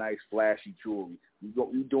wearing nice, flashy jewelry.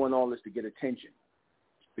 You're doing all this to get attention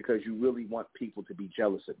because you really want people to be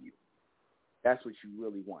jealous of you. That's what you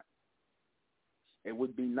really want. It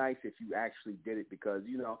would be nice if you actually did it because,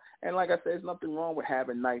 and like I said, there's nothing wrong with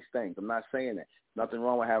having nice things. I'm not saying that. Nothing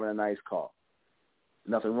wrong with having a nice car.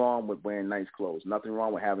 Nothing wrong with wearing nice clothes. Nothing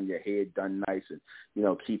wrong with having your hair done nice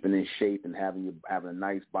and, keeping in shape and having a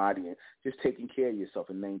nice body and just taking care of yourself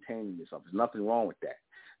and maintaining yourself. There's nothing wrong with that.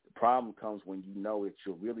 The problem comes when you know that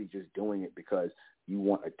you're really just doing it because you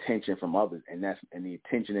want attention from others, and the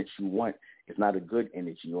attention that you want is not a good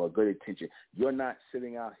energy or a good attention. You're not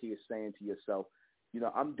sitting out here saying to yourself,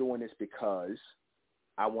 I'm doing this because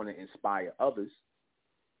I want to inspire others.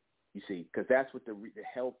 You see, because that's what the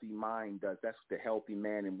healthy mind does. That's what the healthy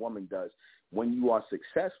man and woman does. When you are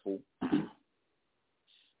successful,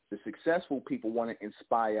 the successful people want to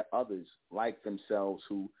inspire others like themselves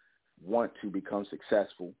who want to become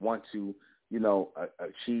successful, want to,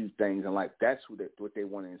 achieve things. And that's what they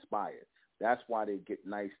want to inspire. That's why they get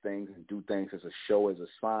nice things and do things as a show, as a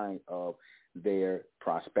sign of their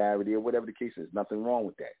prosperity or whatever the case is. Nothing wrong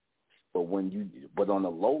with that. But on a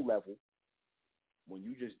low level, when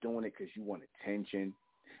you just doing it because you want attention,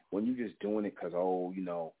 when you just doing it because,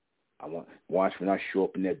 watch when I show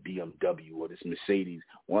up in that BMW or this Mercedes,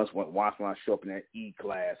 watch when I show up in that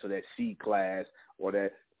E-class or that C-class or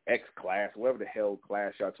that X-class, whatever the hell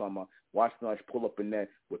class y'all talking about, watch when I pull up in that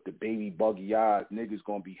with the baby buggy eyes, niggas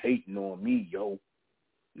gonna be hating on me, yo.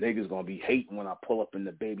 Niggas gonna be hating when I pull up in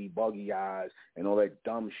the baby buggy eyes and all that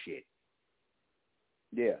dumb shit.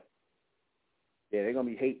 Yeah, they're gonna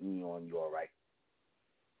be hating on you, all right.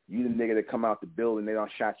 You the nigga that come out the building, they done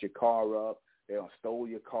shot your car up, they done stole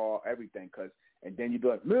your car, everything, and then you be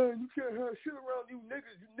like, man, you can't have shit around you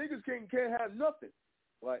niggas. You niggas can't have nothing.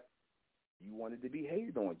 But you wanted to be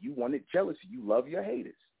hated on. You wanted jealousy. You love your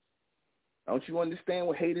haters. Don't you understand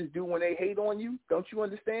what haters do when they hate on you? Don't you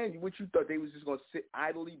understand? What you thought they was just going to sit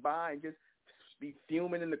idly by and just be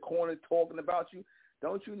fuming in the corner talking about you?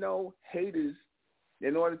 Don't you know haters,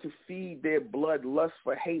 in order to feed their blood lust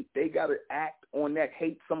for hate, they got to act on that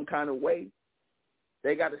hate some kind of way.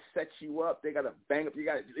 They got to set you up. They got to bang up. You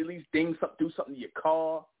got to at least do something to your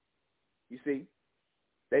car. You see,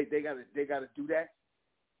 they got to do that.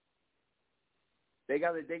 They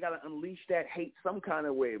got to unleash that hate some kind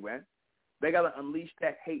of way, man. They got to unleash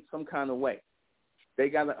that hate some kind of way. They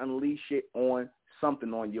got to unleash it on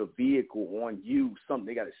something, on your vehicle, on you, something.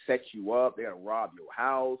 They got to set you up. They got to rob your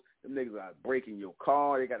house. Them niggas are breaking your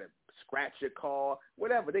car. They got to scratch your car,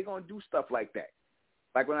 whatever. They going to do stuff like that.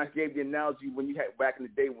 Like when I gave the analogy, when you had back in the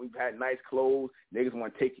day when we had nice clothes, niggas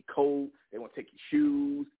want to take your coat, they want to take your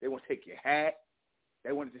shoes, they want to take your hat.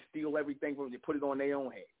 They wanted to steal everything from you, put it on their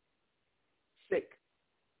own head. Sick.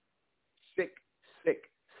 Sick, sick,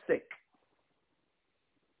 sick.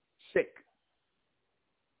 Sick.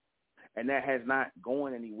 And that has not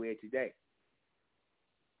gone anywhere today.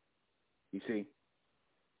 You see?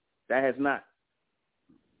 That has not.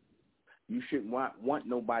 You shouldn't want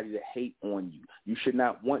nobody to hate on you. You should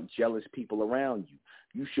not want jealous people around you.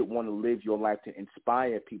 You should want to live your life to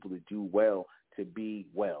inspire people to do well, to be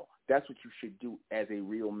well. That's what you should do as a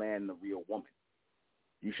real man and a real woman.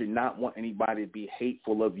 You should not want anybody to be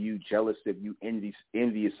hateful of you, jealous of you,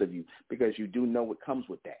 envious of you, because you do know what comes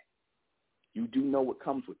with that. You do know what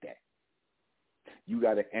comes with that. You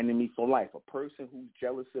got an enemy for life. A person who's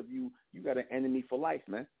jealous of you, you got an enemy for life,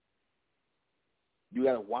 man. You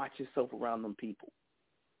got to watch yourself around them people.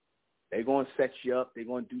 They're going to set you up. They're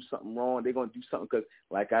going to do something wrong. They're going to do something because,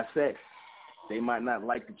 like I said, they might not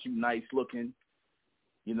like that you nice looking.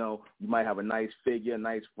 You know, you might have a nice figure, a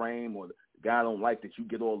nice frame, or the guy don't like that you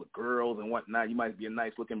get all the girls and whatnot. You might be a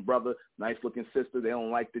nice looking brother, nice looking sister. They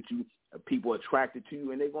don't like that you people are attracted to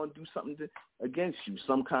you, and they're going to do something against you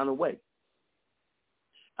some kind of way.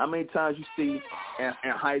 How many times you see in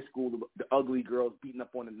high school the ugly girls beating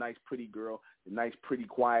up on the nice pretty girl, the nice pretty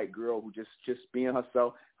quiet girl who just being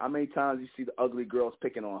herself? How many times you see the ugly girls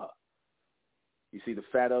picking on her? You see the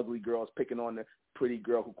fat ugly girls picking on the pretty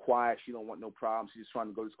girl who quiet. She don't want no problems. She's just trying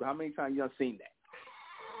to go to school. How many times you done seen that?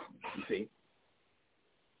 You see?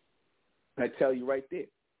 I tell you right there.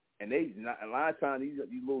 And a lot of times these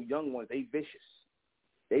little young ones, they vicious.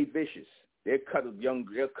 They vicious. They'll cut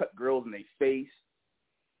girls in their face.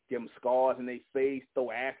 Give them scars in their face,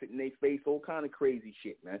 throw acid in their face, all kind of crazy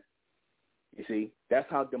shit, man. You see, that's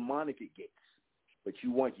how demonic it gets. But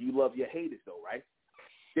you love your haters, though, right?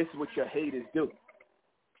 This is what your haters do.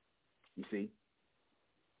 You see,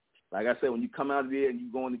 like I said, when you come out of there and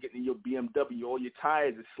you're going to get in your BMW, all your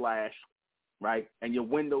tires are slashed, right, and your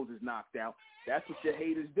windows is knocked out. That's what your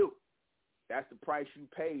haters do. That's the price you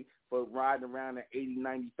pay for riding around an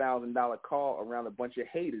 $80,000, $90,000 car around a bunch of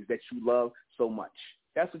haters that you love so much.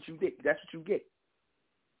 That's what you did. That's what you get.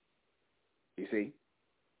 You see?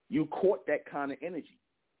 You caught that kind of energy.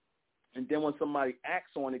 And then when somebody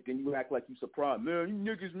acts on it, then you act like you surprised. Man, you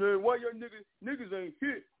niggas, man, why your niggas ain't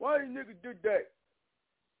hit? Why you niggas did that?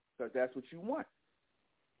 Because that's what you want.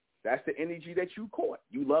 That's the energy that you caught.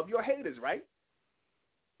 You love your haters, right?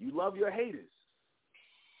 You love your haters.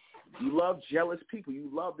 You love jealous people. You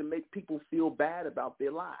love to make people feel bad about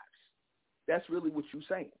their lives. That's really what you're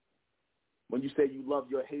saying. When you say you love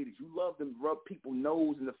your haters, you love them rub people's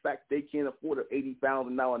nose in the fact they can't afford an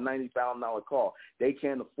 $80,000, $90,000 car. They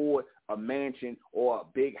can't afford a mansion or a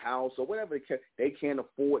big house or whatever. They can't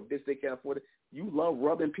afford this. They can't afford it. You love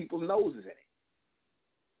rubbing people's noses in it.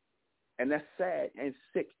 And that's sad and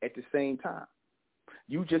sick at the same time.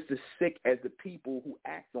 You just as sick as the people who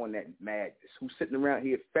act on that madness, who's sitting around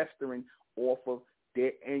here festering off of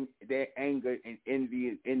their anger and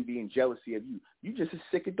envy and jealousy of you. You just are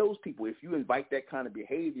sick of those people. If you invite that kind of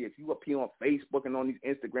behavior, if you appear on Facebook and on these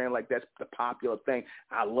Instagram like that's the popular thing,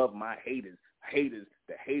 I love my haters.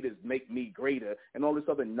 The haters make me greater, and all this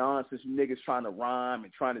other nonsense. You niggas trying to rhyme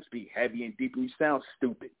and trying to speak heavy and deep, and you sound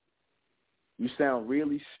stupid. You sound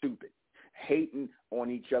really stupid. Hating on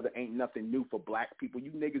each other ain't nothing new for black people.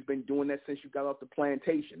 You niggas been doing that since you got off the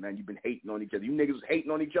plantation, man. You've been hating on each other. You niggas was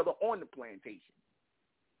hating on each other on the plantation.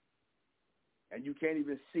 And you can't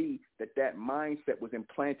even see that mindset was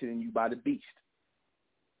implanted in you by the beast.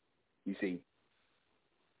 You see?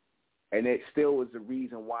 And it still is the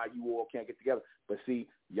reason why you all can't get together. But see,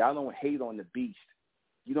 y'all don't hate on the beast.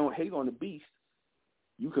 You don't hate on the beast.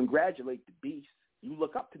 You congratulate the beast. You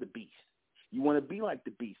look up to the beast. You want to be like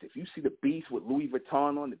the beast. If you see the beast with Louis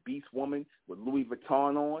Vuitton on, the beast woman with Louis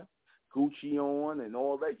Vuitton on, Gucci on, and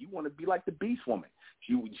all that, you want to be like the beast woman.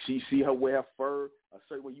 She see her wear fur a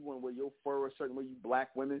certain way. You want to wear your fur a certain way. You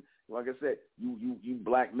black women, like I said, you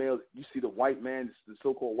black males. You see the white man, the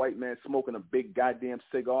so-called white man, smoking a big goddamn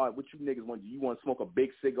cigar. What you niggas want to do? You want to smoke a big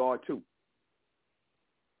cigar too.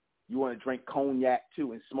 You want to drink cognac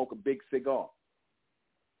too and smoke a big cigar.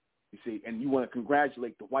 You see, and you want to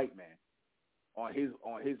congratulate the white man on his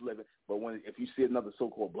living. But if you see another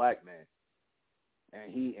so-called black man, and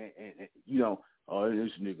he and you know, oh,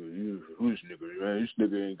 this nigga, man,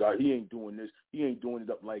 he ain't doing this, he ain't doing it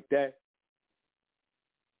up like that,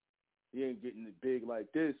 he ain't getting it big like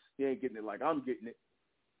this, he ain't getting it like I'm getting it.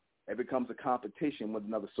 It becomes a competition with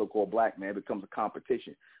another so-called black man. It becomes a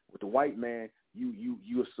competition with the white man.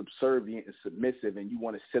 You're subservient and submissive, and you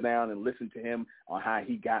want to sit down and listen to him on how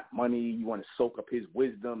he got money. You want to soak up his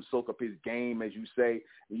wisdom, soak up his game, as you say.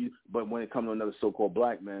 But when it comes to another so-called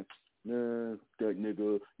black man, that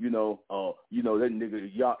nigga, that nigga,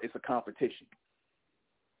 y'all, it's a competition.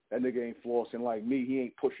 That nigga ain't flossing like me. He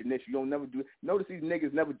ain't pushing this. You don't never do it. Notice these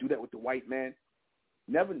niggas never do that with the white man.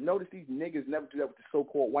 Notice these niggas never do that with the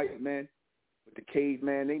so-called white man, with the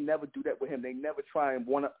caveman. They never do that with him. They never try and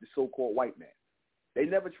one-up the so-called white man. They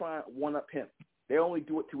never try and one-up him. They only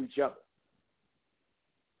do it to each other,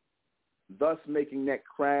 thus making that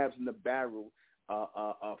crabs in the barrel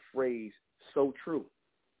phrase so true.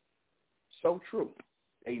 So true.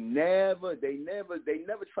 They never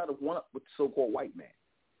try to one-up with the so-called white man.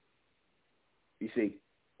 You see?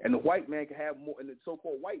 And the white man can have more, and the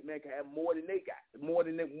so-called white man can have more than they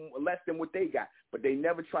got, less than what they got. But they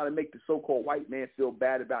never try to make the so-called white man feel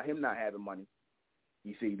bad about him not having money.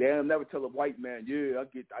 You see, they'll never tell a white man, yeah,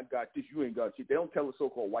 I got this, you ain't got shit. They don't tell a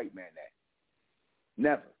so-called white man that.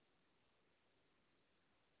 Never.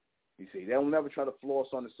 You see, they'll never try to floss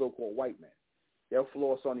on the so-called white man. They'll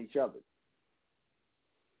floss on each other.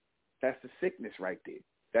 That's the sickness right there.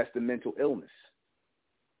 That's the mental illness.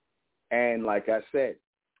 And like I said,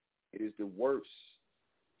 it is the worst.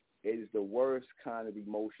 It is the worst kind of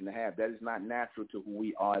emotion to have. That is not natural to who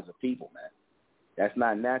we are as a people, man. That's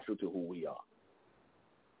not natural to who we are.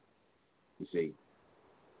 You see,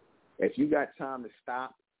 if you got time to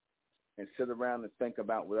stop and sit around and think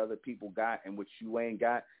about what other people got and what you ain't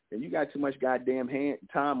got, then you got too much goddamn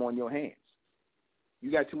time on your hands.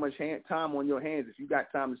 You got too much time on your hands. If you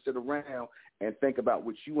got time to sit around and think about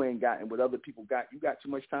what you ain't got and what other people got, you got too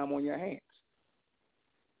much time on your hands.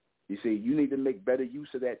 You see, you need to make better use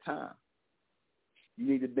of that time. You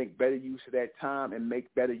need to make better use of that time and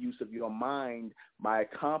make better use of your mind by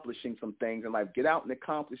accomplishing some things in life. Get out and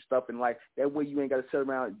accomplish stuff in life. That way you ain't got to sit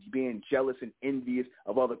around being jealous and envious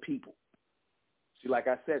of other people. See, like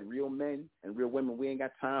I said, real men and real women, we ain't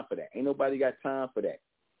got time for that. Ain't nobody got time for that.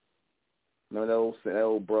 No,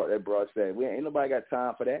 that broad said, ain't nobody got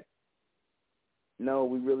time for that. No,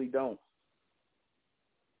 we really don't.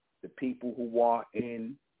 The people who are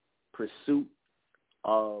in pursuit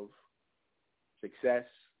of success,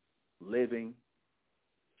 living,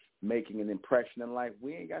 making an impression in life,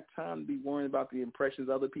 we ain't got time to be worrying about the impressions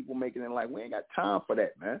other people making in life. We ain't got time for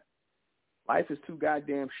that, man. Life is too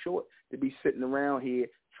goddamn short to be sitting around here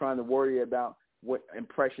trying to worry about what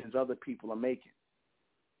impressions other people are making.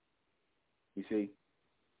 You see?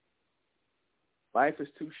 Life is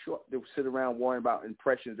too short to sit around worrying about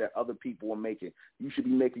impressions that other people are making. You should be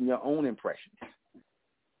making your own impressions.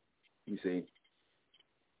 You see?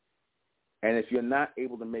 And if you're not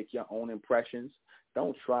able to make your own impressions,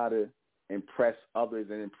 don't try to impress others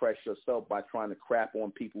and impress yourself by trying to crap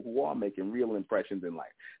on people who are making real impressions in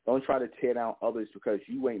life. Don't try to tear down others because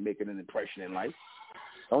you ain't making an impression in life.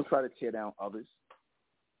 Don't try to tear down others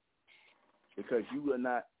because you are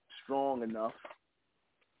not strong enough.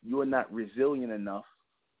 You are not resilient enough.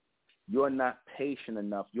 You're not patient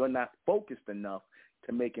enough. You're not focused enough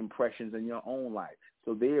to make impressions in your own life.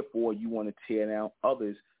 So therefore, you want to tear down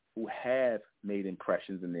others who have made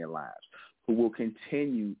impressions in their lives, who will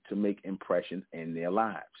continue to make impressions in their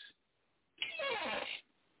lives.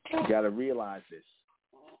 You got to realize this.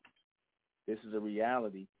 This is a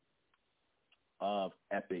reality of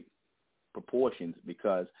epic proportions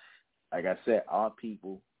because, like I said, our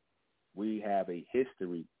people, we have a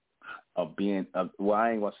history of being, well,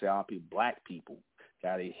 I ain't going to say our people, black people,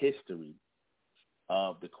 got a history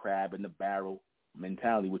of the crab in the barrel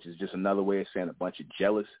mentality, which is just another way of saying a bunch of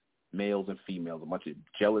jealous males and females, a bunch of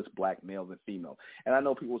jealous black males and females. And I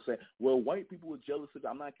know people say, well, white people are jealous of,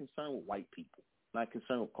 I'm not concerned with white people. I'm not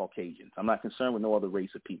concerned with Caucasians. I'm not concerned with no other race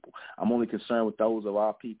of people. I'm only concerned with those of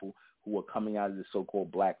our people who are coming out of the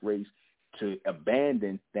so-called black race to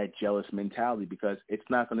abandon that jealous mentality because it's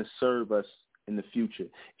not going to serve us in the future.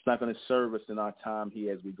 It's not going to serve us in our time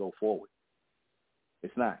here as we go forward.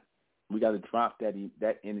 It's not. We got to drop that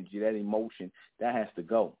energy, that emotion. That has to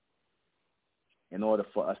go in order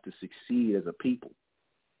for us to succeed as a people.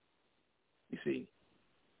 You see,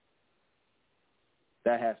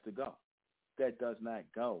 that has to go. That does not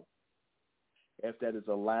go. If that is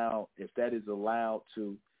allowed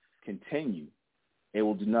to continue, it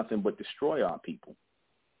will do nothing but destroy our people.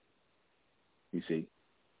 You see,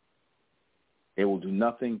 it will do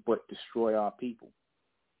nothing but destroy our people.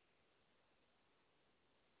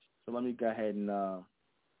 So let me go ahead and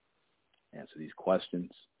answer these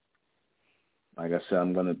questions. Like I said,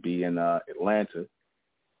 I'm going to be in Atlanta.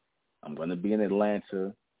 I'm going to be in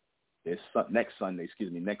Atlanta next Sunday.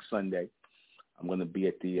 I'm going to be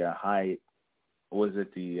at the Hyatt. Or is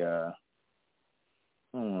it the?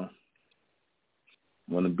 I'm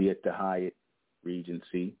going to be at the Hyatt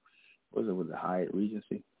Regency. Was it the Hyatt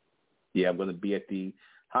Regency? Yeah, I'm going to be at the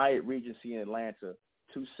Hyatt Regency in Atlanta,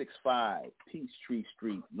 265 Peachtree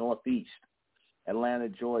Street, Northeast, Atlanta,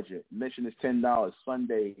 Georgia. Admission is $10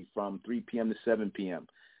 Sunday from 3 p.m. to 7 p.m.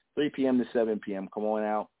 3 p.m. to 7 p.m. Come on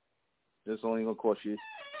out. This is only going to cost you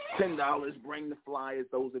 $10. Bring the flyers.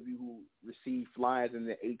 Those of you who receive flyers in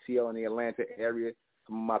the ATL in the Atlanta area,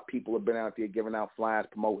 some of my people have been out there giving out flyers,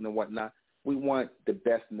 promoting and whatnot. We want the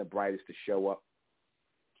best and the brightest to show up.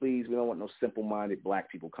 Please, we don't want no simple-minded black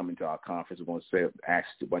people coming to our conference. We're going to ask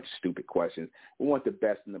a bunch of stupid questions. We want the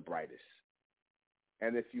best and the brightest.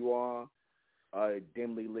 And if you are a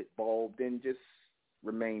dimly lit bulb, then just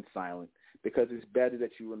remain silent because it's better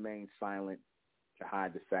that you remain silent to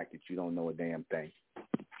hide the fact that you don't know a damn thing.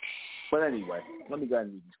 But anyway, let me go ahead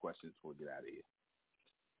and read these questions before we get out of here.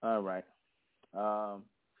 All right.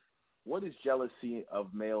 What is jealousy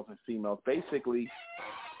of males and females? Basically,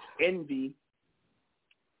 envy,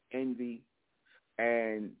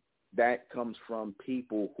 and that comes from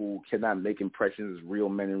people who cannot make impressions as real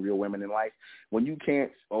men and real women in life. When you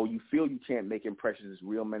can't, or you feel you can't make impressions as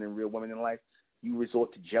real men and real women in life, you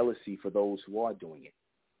resort to jealousy for those who are doing it,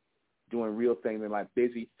 doing real things in life,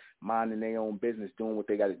 busy minding their own business, doing what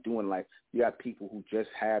they got to do in life. You got people who just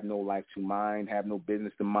have no life to mind, have no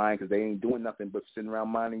business to mind because they ain't doing nothing but sitting around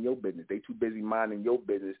minding your business. They too busy minding your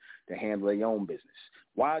business to handle their own business.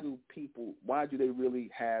 Why do they really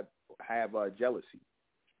have jealousy?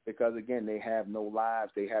 Because, again, they have no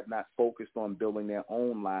lives. They have not focused on building their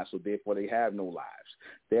own lives, so therefore they have no lives.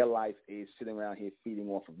 Their life is sitting around here feeding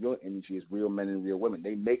off of your energy as real men and real women.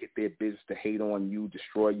 They make it their business to hate on you,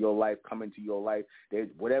 destroy your life, come into your life,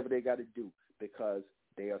 whatever they got to do because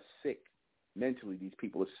they are sick. Mentally, these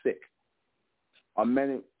people are sick. Are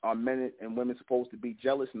men and women supposed to be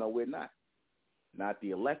jealous? No, we're not. Not the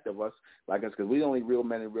elect of us, like us, because we're the only real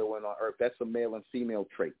men and real women on earth. That's a male and female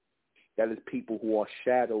trait. That is people who are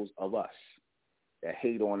shadows of us, that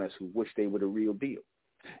hate on us, who wish they were the real deal.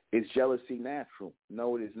 Is jealousy natural?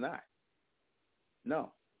 No, it is not.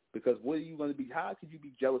 No, because what are you going to be? How could you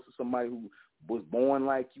be jealous of somebody who was born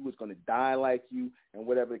like you, was going to die like you, and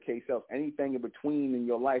whatever the case is? Anything in between in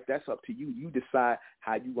your life, that's up to you. You decide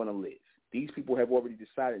how you're going to live. These people have already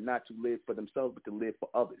decided not to live for themselves, but to live for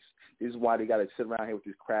others. This is why they got to sit around here with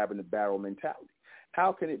this crab in the barrel mentality.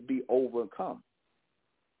 How can it be overcome?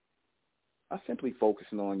 By simply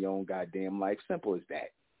focusing on your own goddamn life. Simple as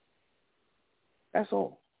that. That's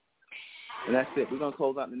all. And that's it. We're going to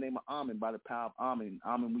close out in the name of Amen, by the power of Amen. In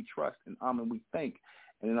Amen we trust, in Amen we think,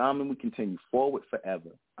 and in Amen we continue forward forever.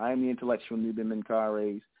 I am the intellectual NUBEN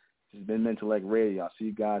MENKARAYZZ. This has been MENTELLECT Radio. I'll see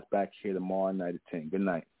you guys back here tomorrow night at 10. Good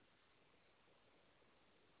night.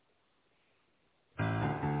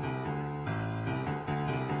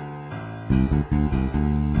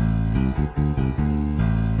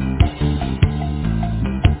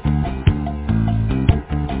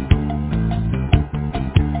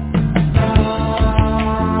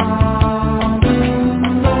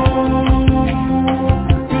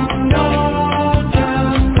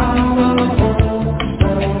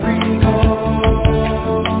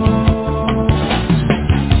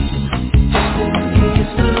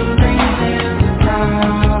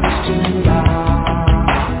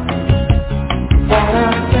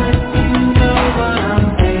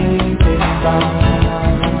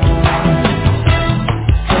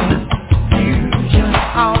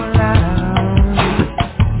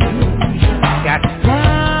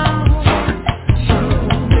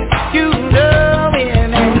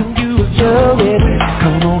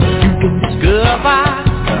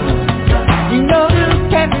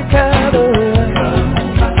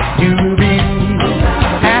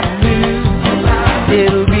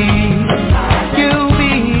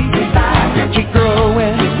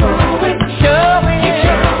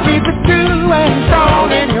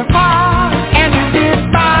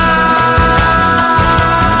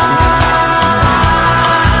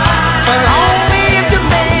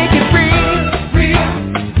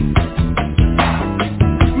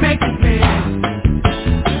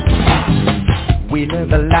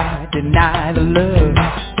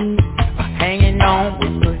 on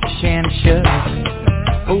with push and shove.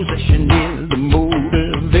 Possession is the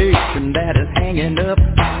motivation that is hanging up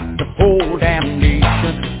the whole damn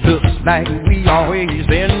nation. Looks like we always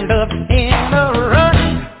end up in a rut.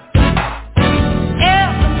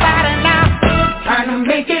 Everybody now trying to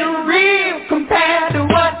make it real compared to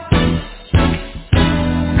what?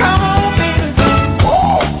 Come on, baby.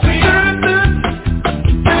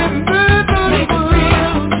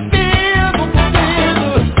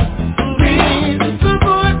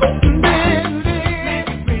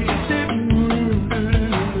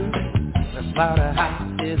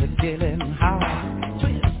 Slaughterhouse is a killing house.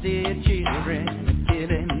 Twisted children are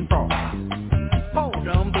killing frogs. Hold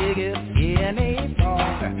them biggest in a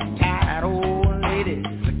dog. Tired old ladies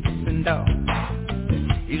are kissing dogs.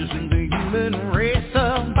 Isn't the human race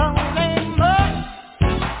of bone and blood?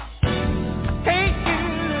 Take you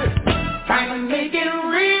trying to make it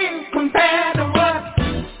real compared to what?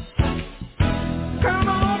 Come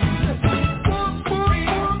on.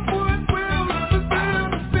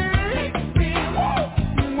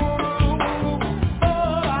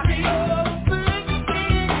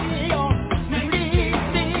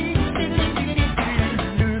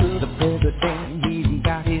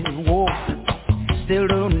 Still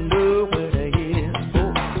don't know where to hit his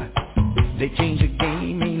for. They changed the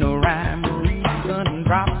game, ain't no rhyme or reason.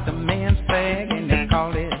 Dropped the man's flag and they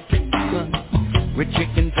call it treason. With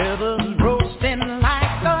chicken feathers roasting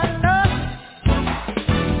like a nut.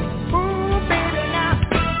 Ooh, baby, now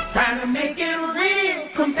trying to make it real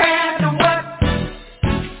compared to what?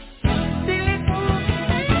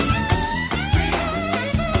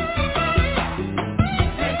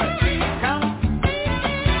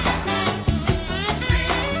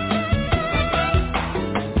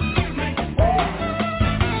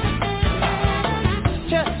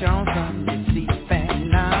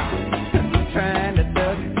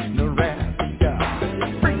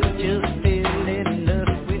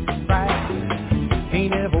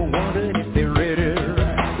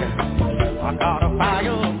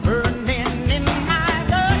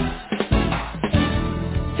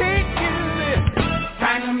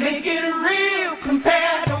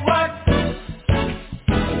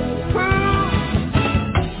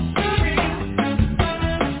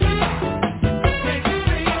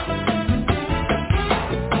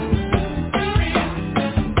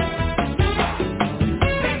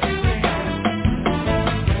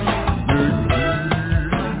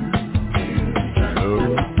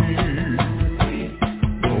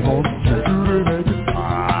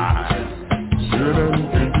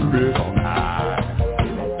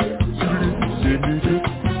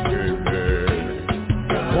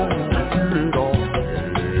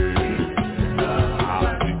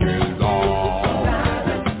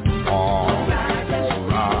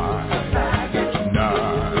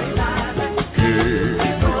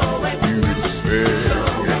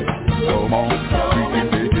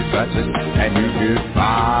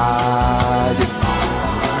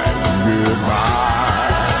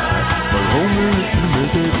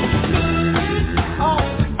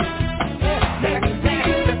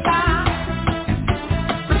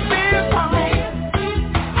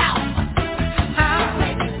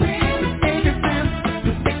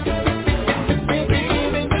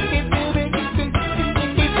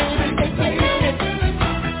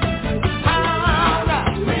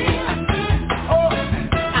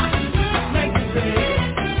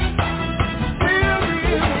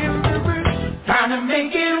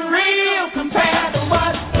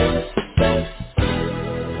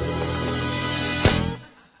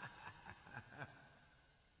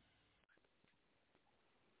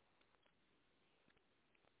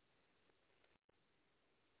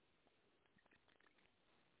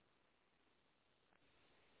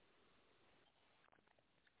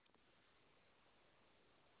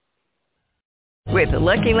 With the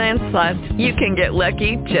Lucky Land Slots, you can get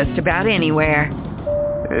lucky just about anywhere.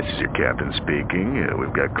 This is your captain speaking.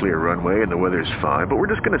 We've got clear runway and the weather's fine, but we're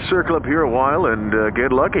just going to circle up here a while and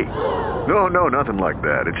get lucky. No, nothing like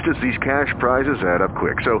that. It's just these cash prizes add up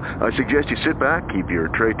quick. So I suggest you sit back, keep your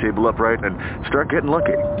tray table upright, and start getting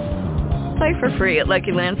lucky. Play for free at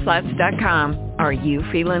LuckyLandSlots.com. Are you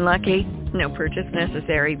feeling lucky? No purchase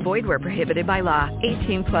necessary. Void where prohibited by law.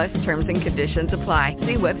 18+ terms and conditions apply.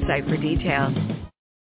 See website for details.